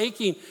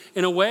partaking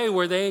in a way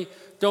where they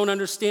don't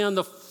understand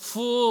the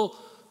full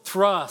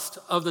thrust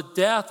of the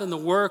death and the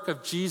work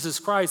of Jesus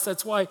Christ.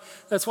 That's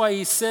why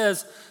he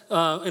says, in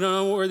an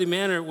unworthy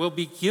manner, will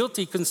be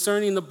guilty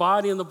concerning the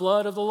body and the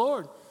blood of the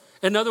Lord.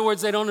 In other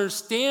words, they don't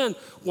understand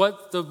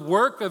what the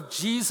work of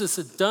Jesus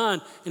had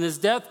done in his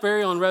death,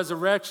 burial, and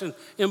resurrection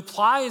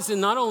implies in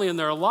not only in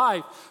their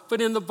life, but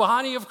in the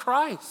body of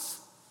Christ.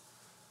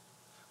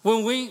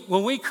 When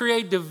we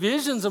create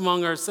divisions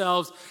among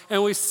ourselves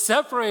and we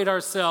separate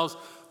ourselves,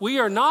 we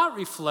are not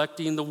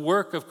reflecting the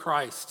work of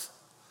Christ.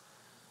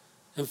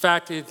 In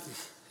fact, it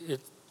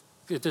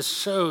just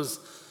shows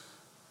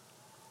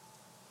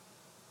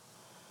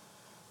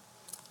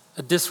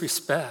a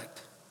disrespect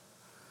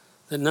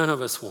that none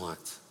of us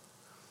want.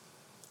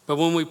 But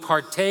when we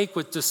partake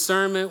with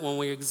discernment, when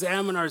we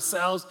examine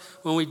ourselves,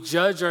 when we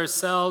judge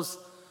ourselves,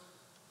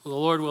 well, the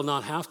Lord will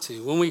not have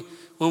to.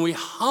 When we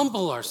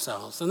humble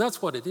ourselves, and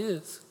that's what it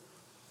is.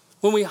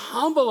 When we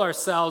humble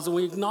ourselves and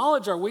we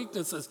acknowledge our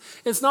weaknesses,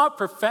 it's not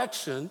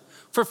perfection.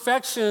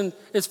 Perfection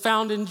is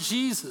found in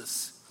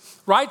Jesus.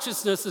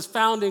 Righteousness is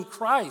found in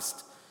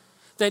Christ.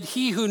 that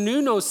he who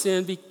knew no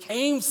sin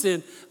became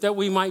sin, that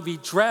we might be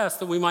dressed,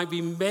 that we might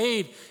be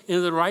made into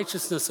the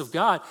righteousness of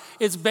God.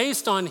 It's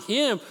based on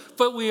him,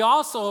 but we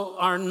also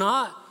are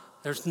not,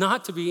 there's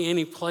not to be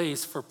any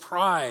place for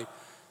pride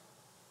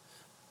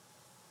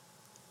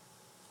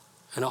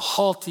and a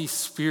haughty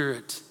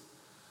spirit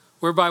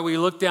whereby we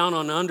look down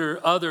on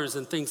others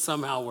and think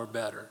somehow we're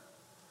better.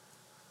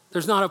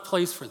 There's not a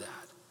place for that.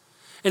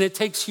 And it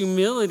takes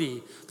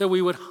humility that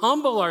we would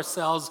humble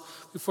ourselves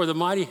before the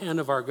mighty hand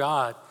of our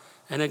God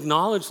and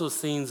acknowledge those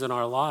things in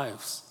our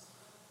lives.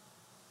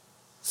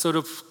 So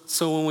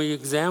when we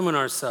examine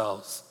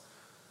ourselves,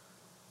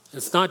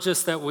 it's not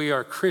just that we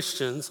are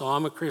Christians. Oh,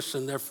 I'm a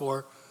Christian,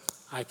 therefore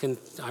I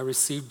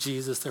receive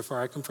Jesus, therefore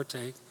I can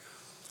partake.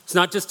 It's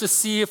not just to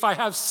see if I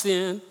have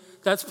sin.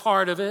 That's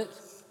part of it.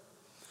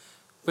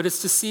 But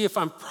it's to see if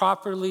I'm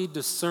properly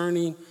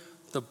discerning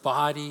the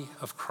body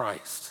of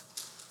Christ.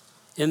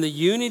 In the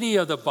unity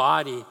of the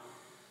body.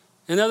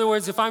 In other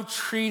words, if I'm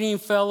treating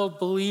fellow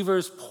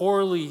believers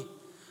poorly,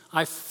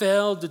 I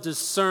fail to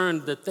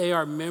discern that they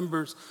are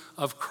members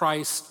of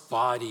Christ's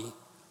body.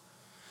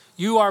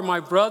 You are my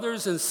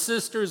brothers and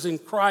sisters in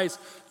Christ.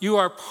 You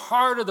are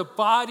part of the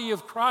body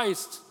of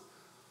Christ.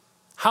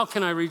 How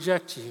can I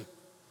reject you?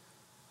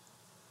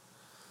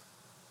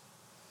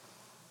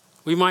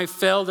 We might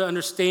fail to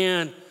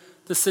understand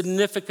the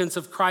significance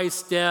of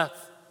Christ's death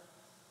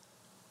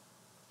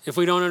if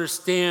we don't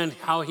understand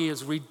how he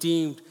has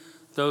redeemed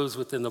those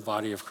within the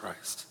body of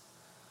Christ.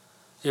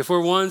 If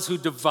we're ones who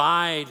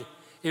divide,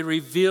 it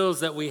reveals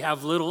that we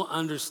have little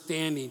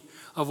understanding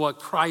of what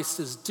Christ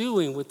is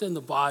doing within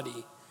the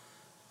body,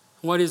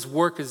 what his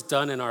work has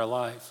done in our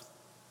life.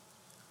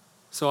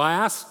 So I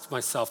asked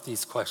myself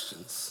these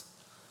questions.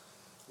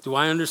 Do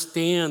I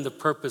understand the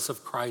purpose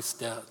of Christ's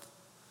death?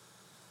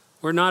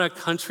 We're not a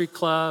country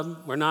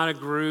club. We're not a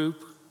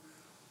group.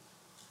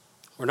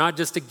 We're not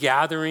just a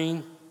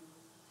gathering.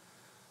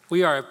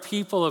 We are a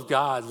people of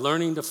God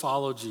learning to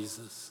follow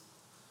Jesus.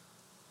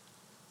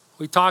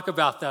 We talk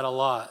about that a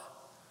lot.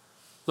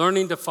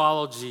 Learning to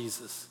follow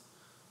Jesus.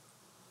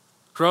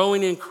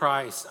 Growing in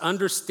Christ.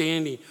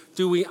 Understanding.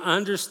 Do we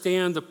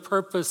understand the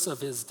purpose of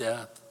his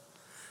death?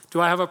 Do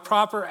I have a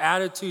proper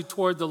attitude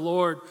toward the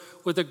Lord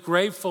with a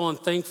grateful and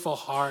thankful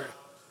heart?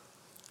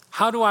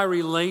 How do I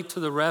relate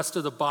to the rest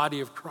of the body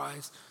of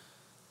Christ?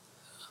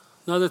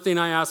 Another thing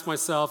I ask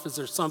myself, is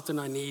there something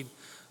I need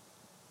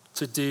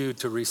to do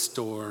to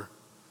restore?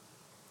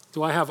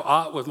 Do I have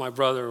aught with my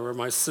brother or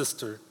my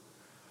sister?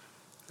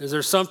 Is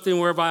there something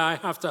whereby I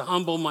have to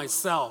humble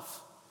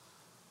myself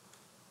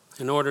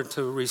in order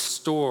to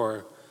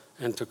restore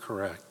and to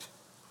correct?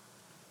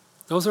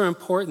 Those are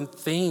important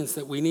things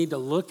that we need to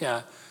look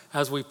at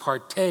as we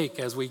partake,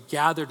 as we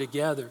gather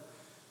together.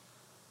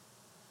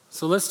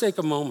 So let's take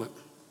a moment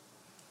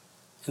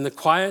in the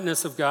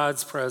quietness of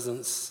God's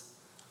presence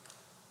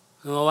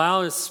and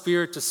allow his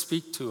Spirit to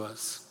speak to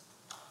us.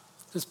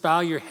 Just bow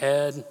your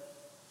head.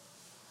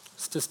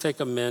 Let's just take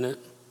a minute.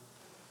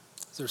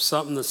 Is there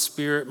something the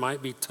Spirit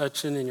might be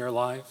touching in your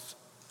life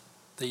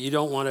that you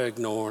don't want to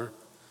ignore?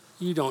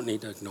 You don't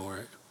need to ignore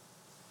it.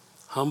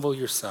 Humble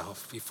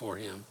yourself before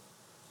him.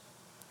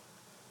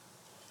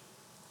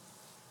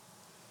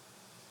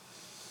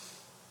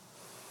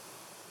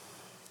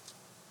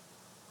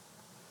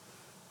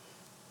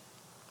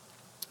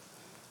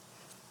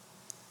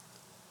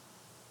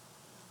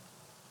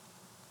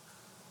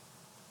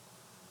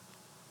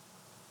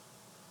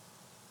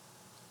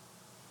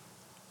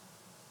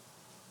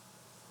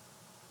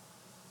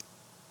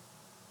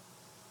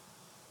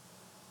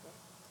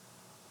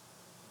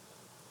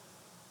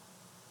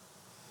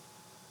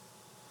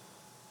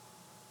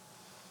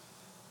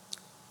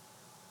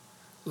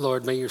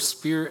 Lord, may your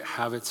Spirit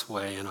have its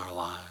way in our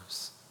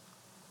lives.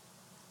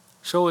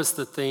 Show us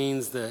the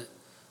things that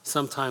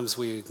sometimes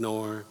we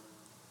ignore.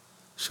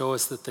 Show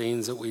us the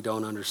things that we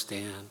don't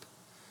understand.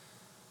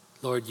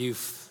 Lord,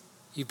 you've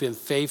been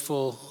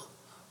faithful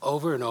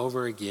over and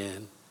over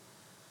again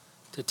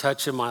to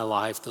touch in my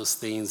life those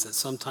things that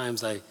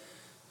sometimes I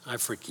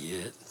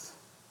forget,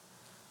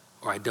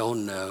 or I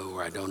don't know,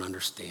 or I don't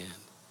understand.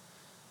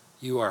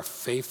 You are a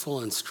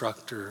faithful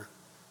instructor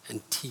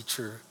and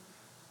teacher,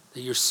 that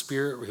your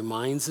Spirit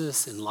reminds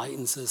us,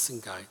 enlightens us, and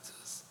guides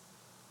us.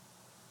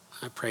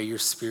 I pray your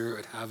Spirit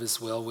would have his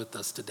will with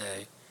us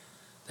today,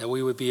 that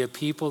we would be a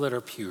people that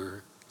are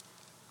pure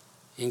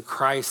in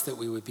Christ, that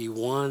we would be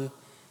one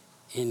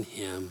in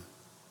him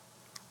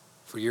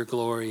for your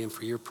glory and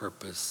for your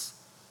purpose.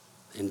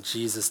 In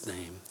Jesus'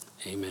 name,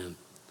 amen.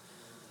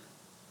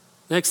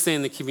 Next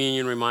thing the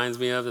communion reminds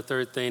me of, the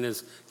third thing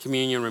is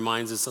communion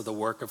reminds us of the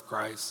work of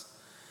Christ.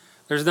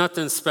 There's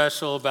nothing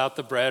special about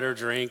the bread or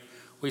drink.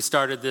 We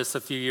started this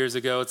a few years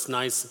ago. It's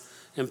nice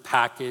and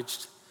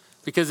packaged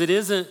because it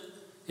isn't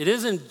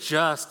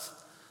just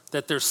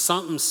that there's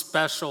something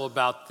special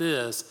about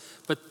this,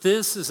 but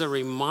this is a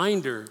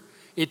reminder.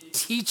 It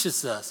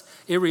teaches us.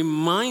 It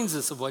reminds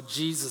us of what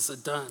Jesus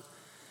had done.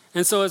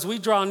 And so as we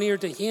draw near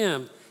to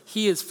him,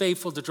 he is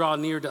faithful to draw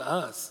near to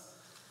us.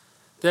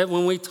 That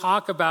when we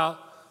talk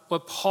about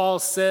what Paul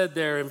said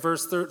there in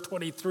verse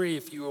 23,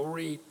 if you will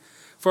read.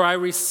 For I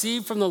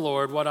received from the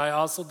Lord what I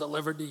also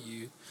delivered to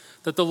you,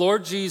 that the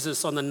Lord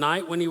Jesus, on the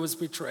night when he was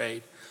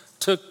betrayed,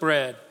 took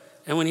bread,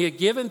 and when he had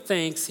given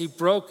thanks, he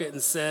broke it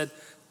and said,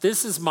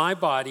 "This is my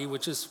body,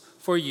 which is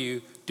for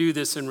you. Do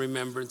this in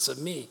remembrance of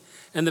me."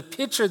 And the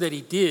picture that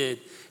he did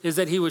is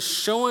that he was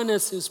showing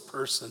us his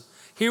person.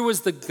 Here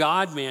was the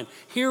God-man.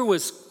 Here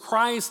was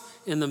Christ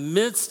in the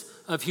midst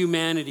of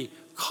humanity,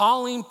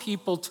 calling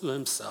people to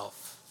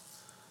himself,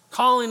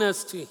 calling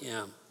us to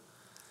him.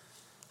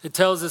 It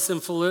tells us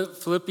in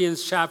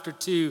Philippians chapter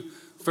 2,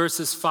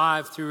 verses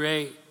 5 through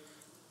 8.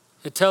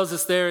 It tells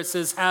us there, it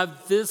says,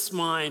 "Have this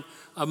mind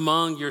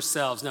among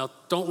yourselves." Now,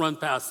 don't run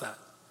past that.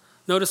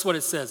 Notice what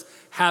it says.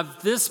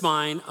 Have this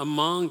mind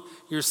among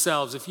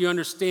yourselves. If you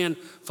understand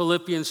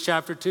Philippians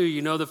chapter 2,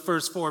 you know the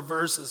first 4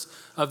 verses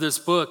of this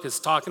book is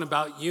talking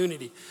about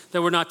unity,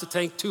 that we're not to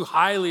think too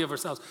highly of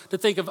ourselves, to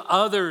think of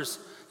others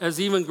as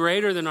even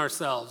greater than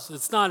ourselves.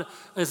 It's not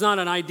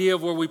an idea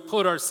of where we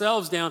put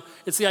ourselves down.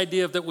 It's the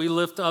idea of that we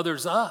lift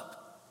others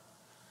up.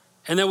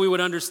 And that we would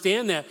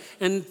understand that.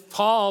 And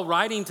Paul,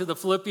 writing to the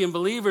Philippian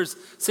believers,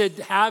 said,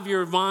 have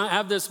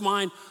this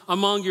mind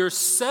among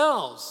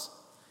yourselves.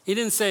 He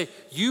didn't say,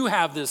 you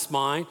have this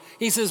mind.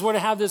 He says, we're to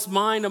have this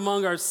mind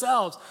among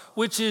ourselves,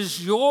 which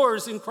is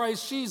yours in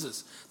Christ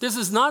Jesus. This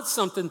is not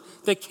something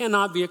that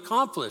cannot be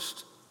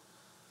accomplished.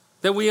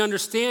 That we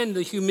understand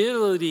the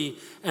humility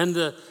and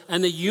the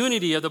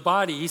unity of the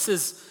body. He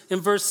says in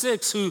verse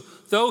 6, who,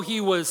 though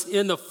he was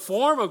in the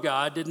form of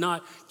God, did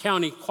not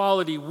count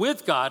equality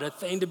with God a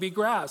thing to be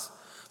grasped,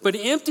 but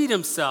emptied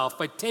himself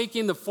by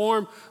taking the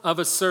form of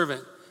a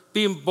servant,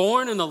 being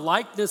born in the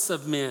likeness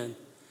of men,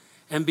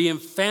 and being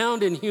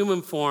found in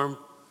human form.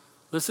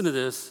 Listen to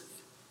this.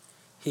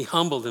 He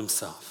humbled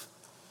himself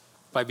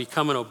by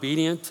becoming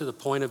obedient to the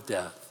point of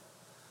death,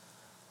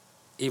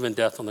 even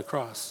death on the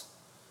cross.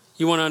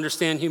 You want to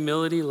understand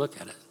humility? Look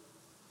at it.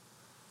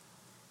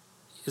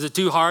 Is it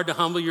too hard to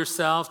humble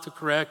yourself to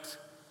correct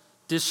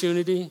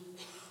disunity?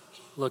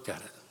 Look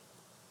at it.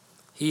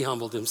 He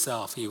humbled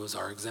himself. He was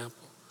our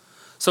example.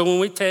 So when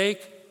we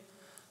take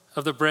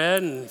of the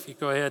bread, and if you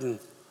go ahead and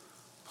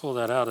pull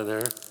that out of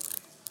there,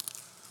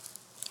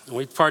 and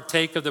we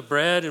partake of the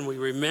bread and we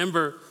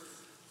remember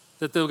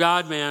that the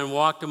God-man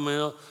walked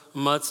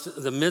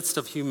amidst the midst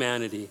of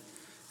humanity,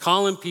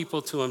 calling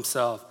people to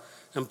himself.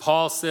 And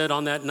Paul said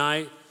on that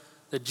night,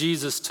 that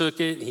Jesus took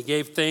it, he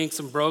gave thanks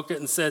and broke it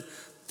and said,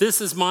 "This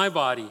is my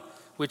body,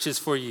 which is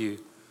for you.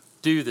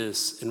 Do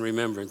this in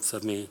remembrance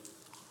of me."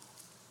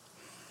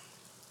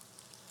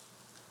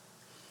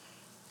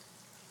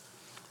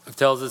 It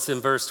tells us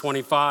in verse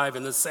 25,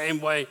 in the same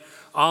way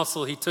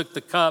also he took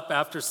the cup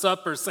after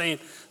supper,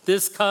 saying,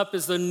 "This cup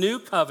is the new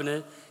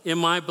covenant in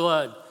my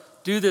blood.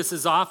 Do this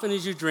as often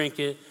as you drink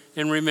it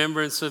in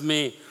remembrance of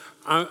me."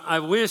 I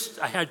wish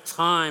I had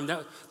time.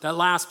 That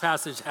last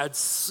passage had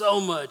so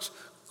much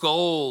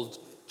gold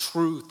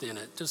truth in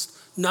it, just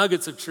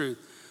nuggets of truth.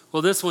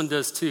 Well, this one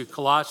does too.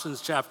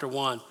 Colossians chapter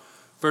 1,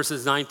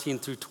 verses 19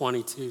 through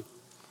 22.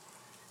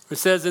 It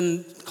says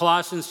in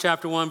Colossians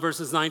chapter 1,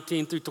 verses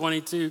 19 through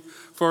 22,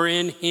 "For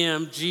in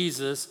him,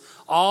 Jesus,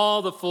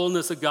 all the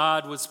fullness of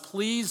God was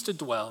pleased to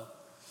dwell,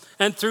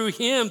 and through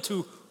him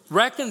to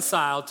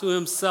reconcile to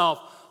himself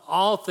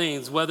all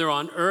things, whether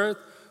on earth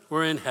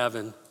or in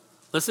heaven."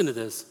 Listen to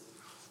this.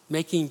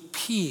 "Making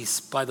peace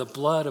by the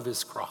blood of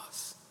his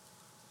cross."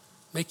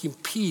 Making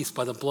peace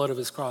by the blood of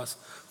his cross.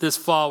 This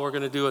fall, we're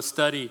going to do a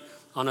study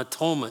on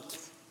atonement.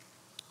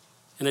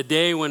 In a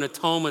day when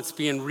atonement's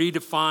being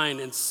redefined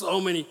in so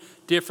many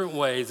different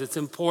ways, it's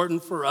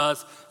important for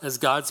us as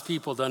God's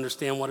people to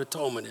understand what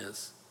atonement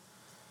is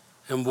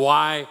and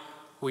why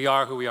we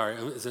are who we are.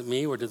 Is it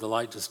me or did the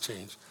light just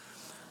change?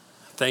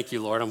 Thank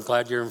you, Lord. I'm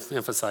glad you're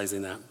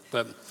emphasizing that.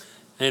 But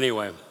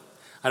anyway,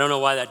 I don't know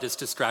why that just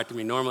distracted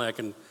me. Normally I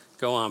can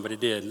go on, but it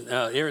did.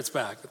 Here it's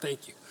back.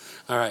 Thank you.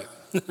 All right.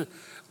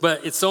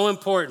 But it's so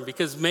important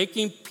because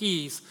making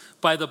peace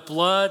by the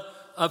blood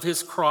of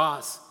his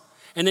cross.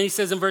 And then he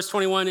says in verse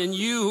 21, "And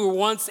you who were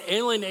once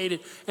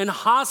alienated and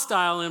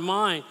hostile in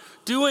mind,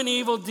 doing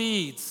evil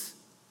deeds,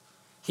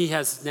 he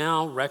has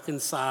now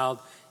reconciled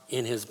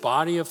in his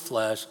body of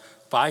flesh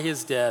by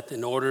his death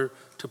in order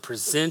to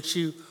present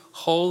you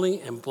holy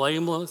and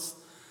blameless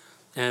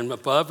and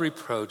above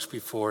reproach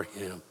before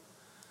him."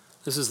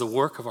 This is the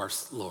work of our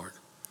Lord,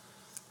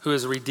 who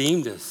has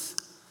redeemed us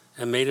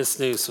and made us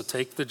new. So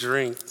take the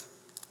drink.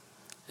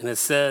 And it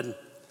said,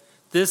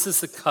 "This is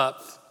the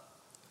cup,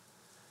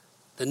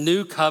 the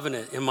new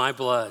covenant in my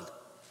blood.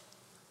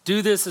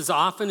 Do this as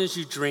often as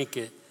you drink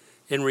it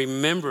in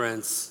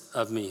remembrance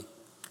of me."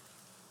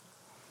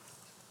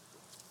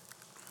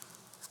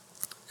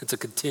 It's a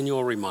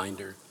continual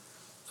reminder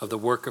of the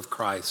work of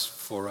Christ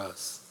for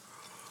us.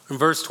 In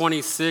verse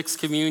 26,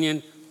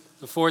 communion,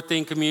 the fourth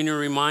thing communion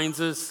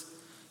reminds us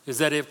is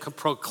that it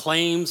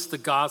proclaims the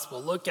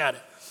gospel. Look at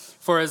it.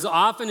 "For as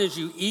often as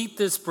you eat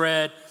this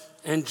bread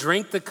and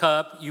drink the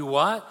cup, you"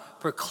 what?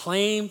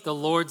 "Proclaim the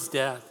Lord's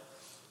death."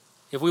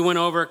 If we went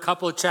over a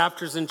couple of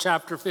chapters in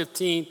chapter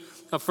 15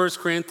 of 1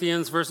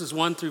 Corinthians verses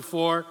 1 through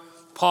 4,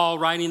 Paul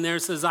writing there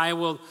says,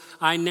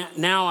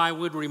 now I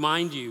would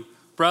remind you,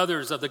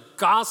 brothers, of the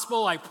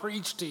gospel I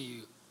preached to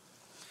you,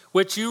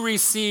 which you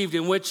received,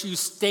 in which you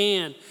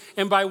stand,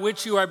 and by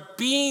which you are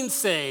being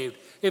saved,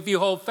 if you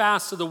hold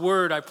fast to the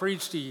word I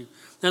preached to you,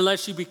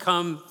 unless you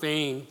become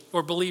vain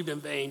or believed in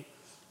vain.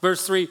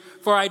 Verse 3,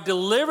 for I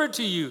delivered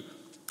to you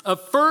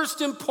of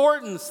first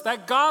importance,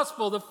 that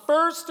gospel, the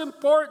first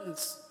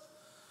importance,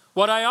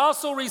 what I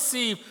also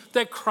received,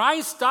 that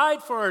Christ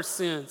died for our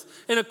sins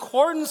in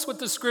accordance with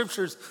the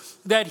scriptures,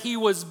 that he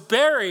was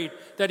buried,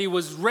 that he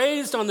was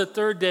raised on the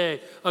third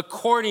day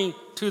according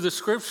to the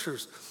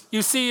scriptures.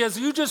 You see, as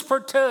you just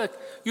partook,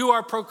 you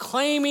are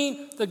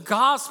proclaiming the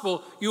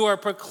gospel. You are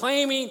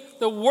proclaiming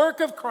the work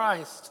of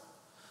Christ.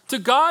 To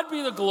God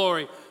be the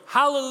glory.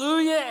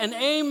 Hallelujah and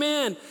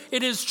amen.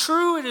 It is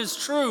true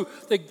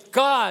that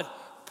God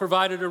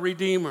provided a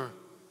redeemer.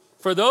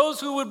 For those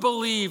who would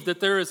believe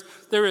that there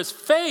is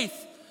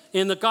faith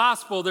in the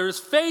gospel, there is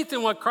faith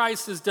in what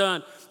Christ has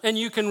done, and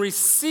you can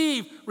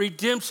receive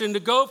redemption to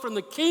go from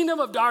the kingdom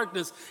of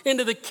darkness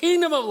into the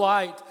kingdom of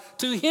light.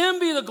 To him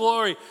be the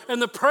glory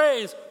and the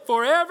praise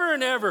forever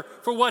and ever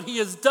for what he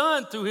has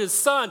done through his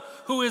Son,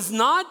 who is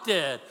not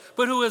dead,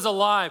 but who is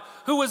alive,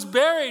 who was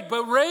buried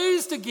but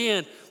raised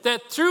again,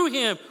 that through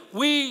him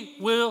we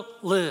will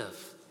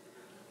live.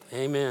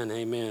 Amen,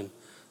 amen.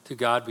 To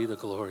God be the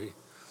glory.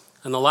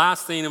 And the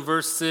last thing in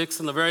verse 6,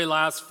 and the very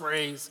last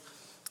phrase,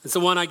 is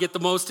the one I get the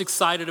most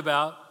excited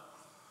about.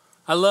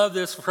 I love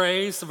this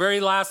phrase, the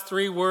very last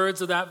three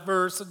words of that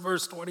verse, in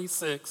verse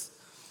 26,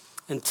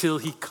 until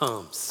he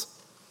comes.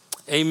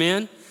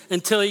 Amen?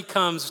 Until he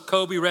comes.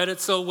 Kobe read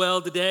it so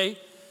well today.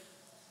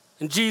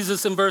 And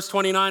Jesus in verse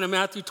 29 of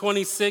Matthew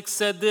 26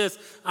 said this,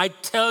 I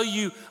tell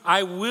you,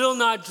 I will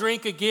not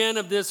drink again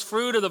of this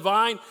fruit of the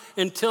vine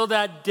until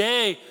that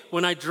day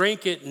when I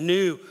drink it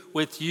new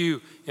with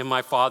you in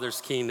my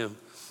Father's kingdom.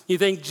 You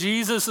think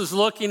Jesus is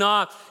looking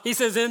off? He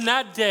says, in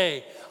that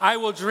day, I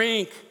will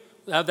drink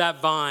of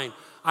that vine.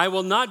 I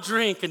will not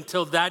drink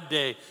until that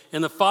day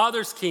in the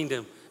Father's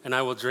kingdom, and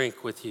I will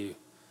drink with you.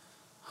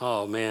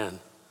 Oh, man.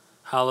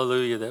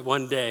 Hallelujah, that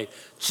one day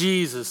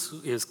Jesus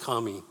is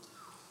coming.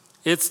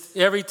 It's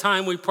every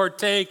time we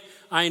partake,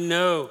 I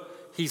know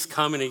he's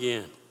coming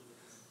again.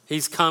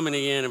 He's coming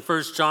again. In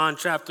 1 John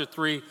chapter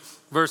 3,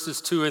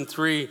 verses 2 and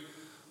 3,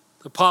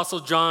 the Apostle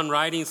John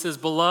writing says,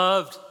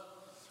 beloved,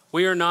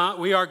 we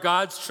are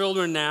God's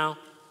children now.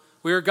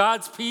 We are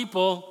God's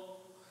people.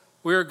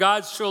 We are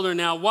God's children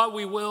now. What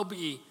we will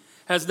be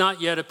has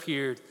not yet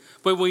appeared.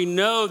 But we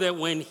know that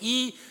when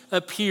he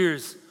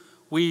appears,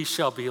 we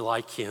shall be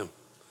like him,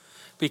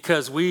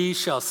 because we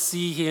shall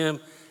see him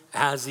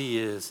as he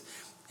is.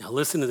 Now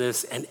listen to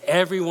this. And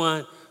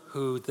everyone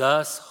who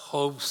thus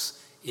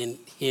hopes in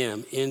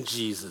him, in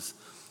Jesus,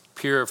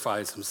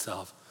 purifies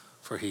himself,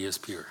 for he is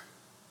pure.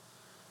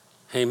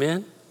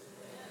 Amen?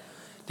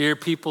 Dear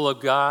people of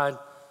God,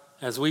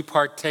 as we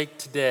partake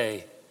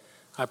today,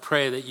 I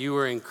pray that you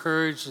are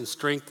encouraged and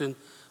strengthened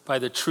by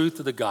the truth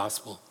of the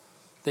gospel,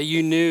 that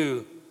you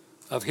knew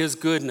of his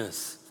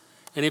goodness.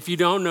 And if you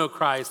don't know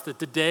Christ, that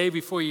today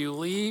before you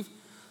leave,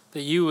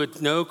 that you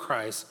would know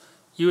Christ,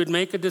 you would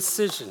make a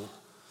decision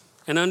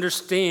and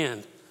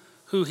understand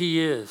who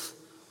he is.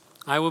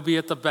 I will be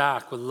at the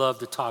back, would love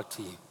to talk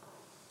to you,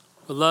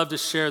 would love to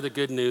share the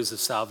good news of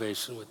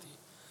salvation with you,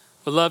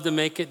 would love to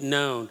make it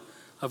known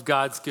of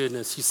God's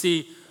goodness. You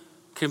see,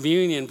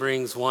 communion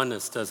brings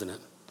oneness, doesn't it?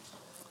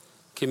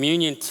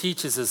 Communion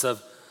teaches us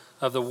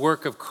of the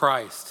work of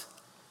Christ,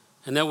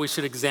 and that we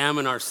should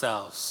examine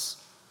ourselves.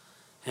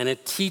 And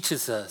it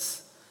teaches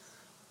us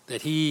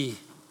that he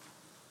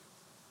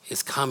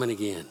is coming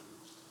again,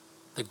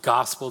 the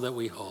gospel that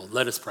we hold.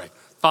 Let us pray.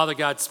 Father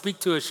God, speak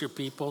to us, your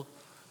people.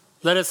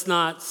 Let us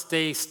not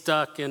stay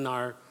stuck in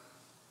our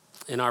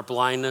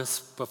blindness,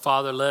 but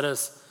Father, let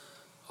us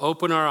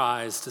open our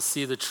eyes to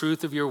see the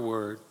truth of your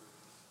word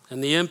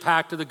and the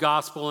impact of the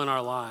gospel in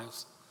our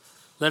lives.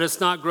 Let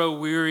us not grow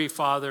weary,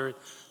 Father,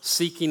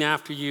 seeking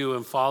after you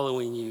and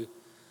following you.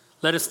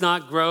 Let us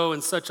not grow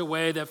in such a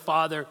way that,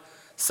 Father,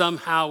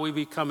 somehow we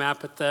become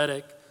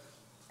apathetic,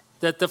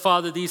 that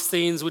Father, these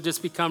things would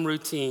just become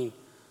routine.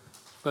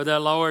 But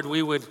that, Lord,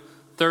 we would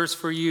thirst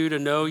for you, to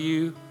know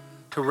you,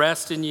 to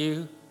rest in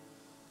you,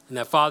 and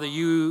that, Father,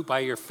 you, by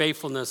your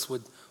faithfulness,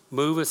 would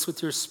move us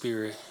with your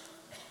spirit.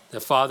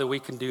 That, Father, we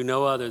can do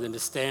no other than to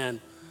stand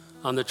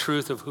on the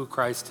truth of who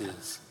Christ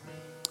is.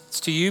 It's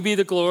to you be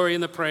the glory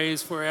and the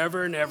praise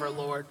forever and ever,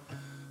 Lord.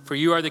 For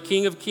you are the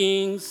King of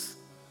kings,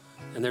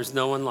 and there's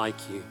no one like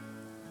you.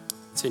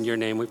 It's in your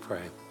name we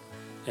pray.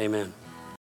 Amen.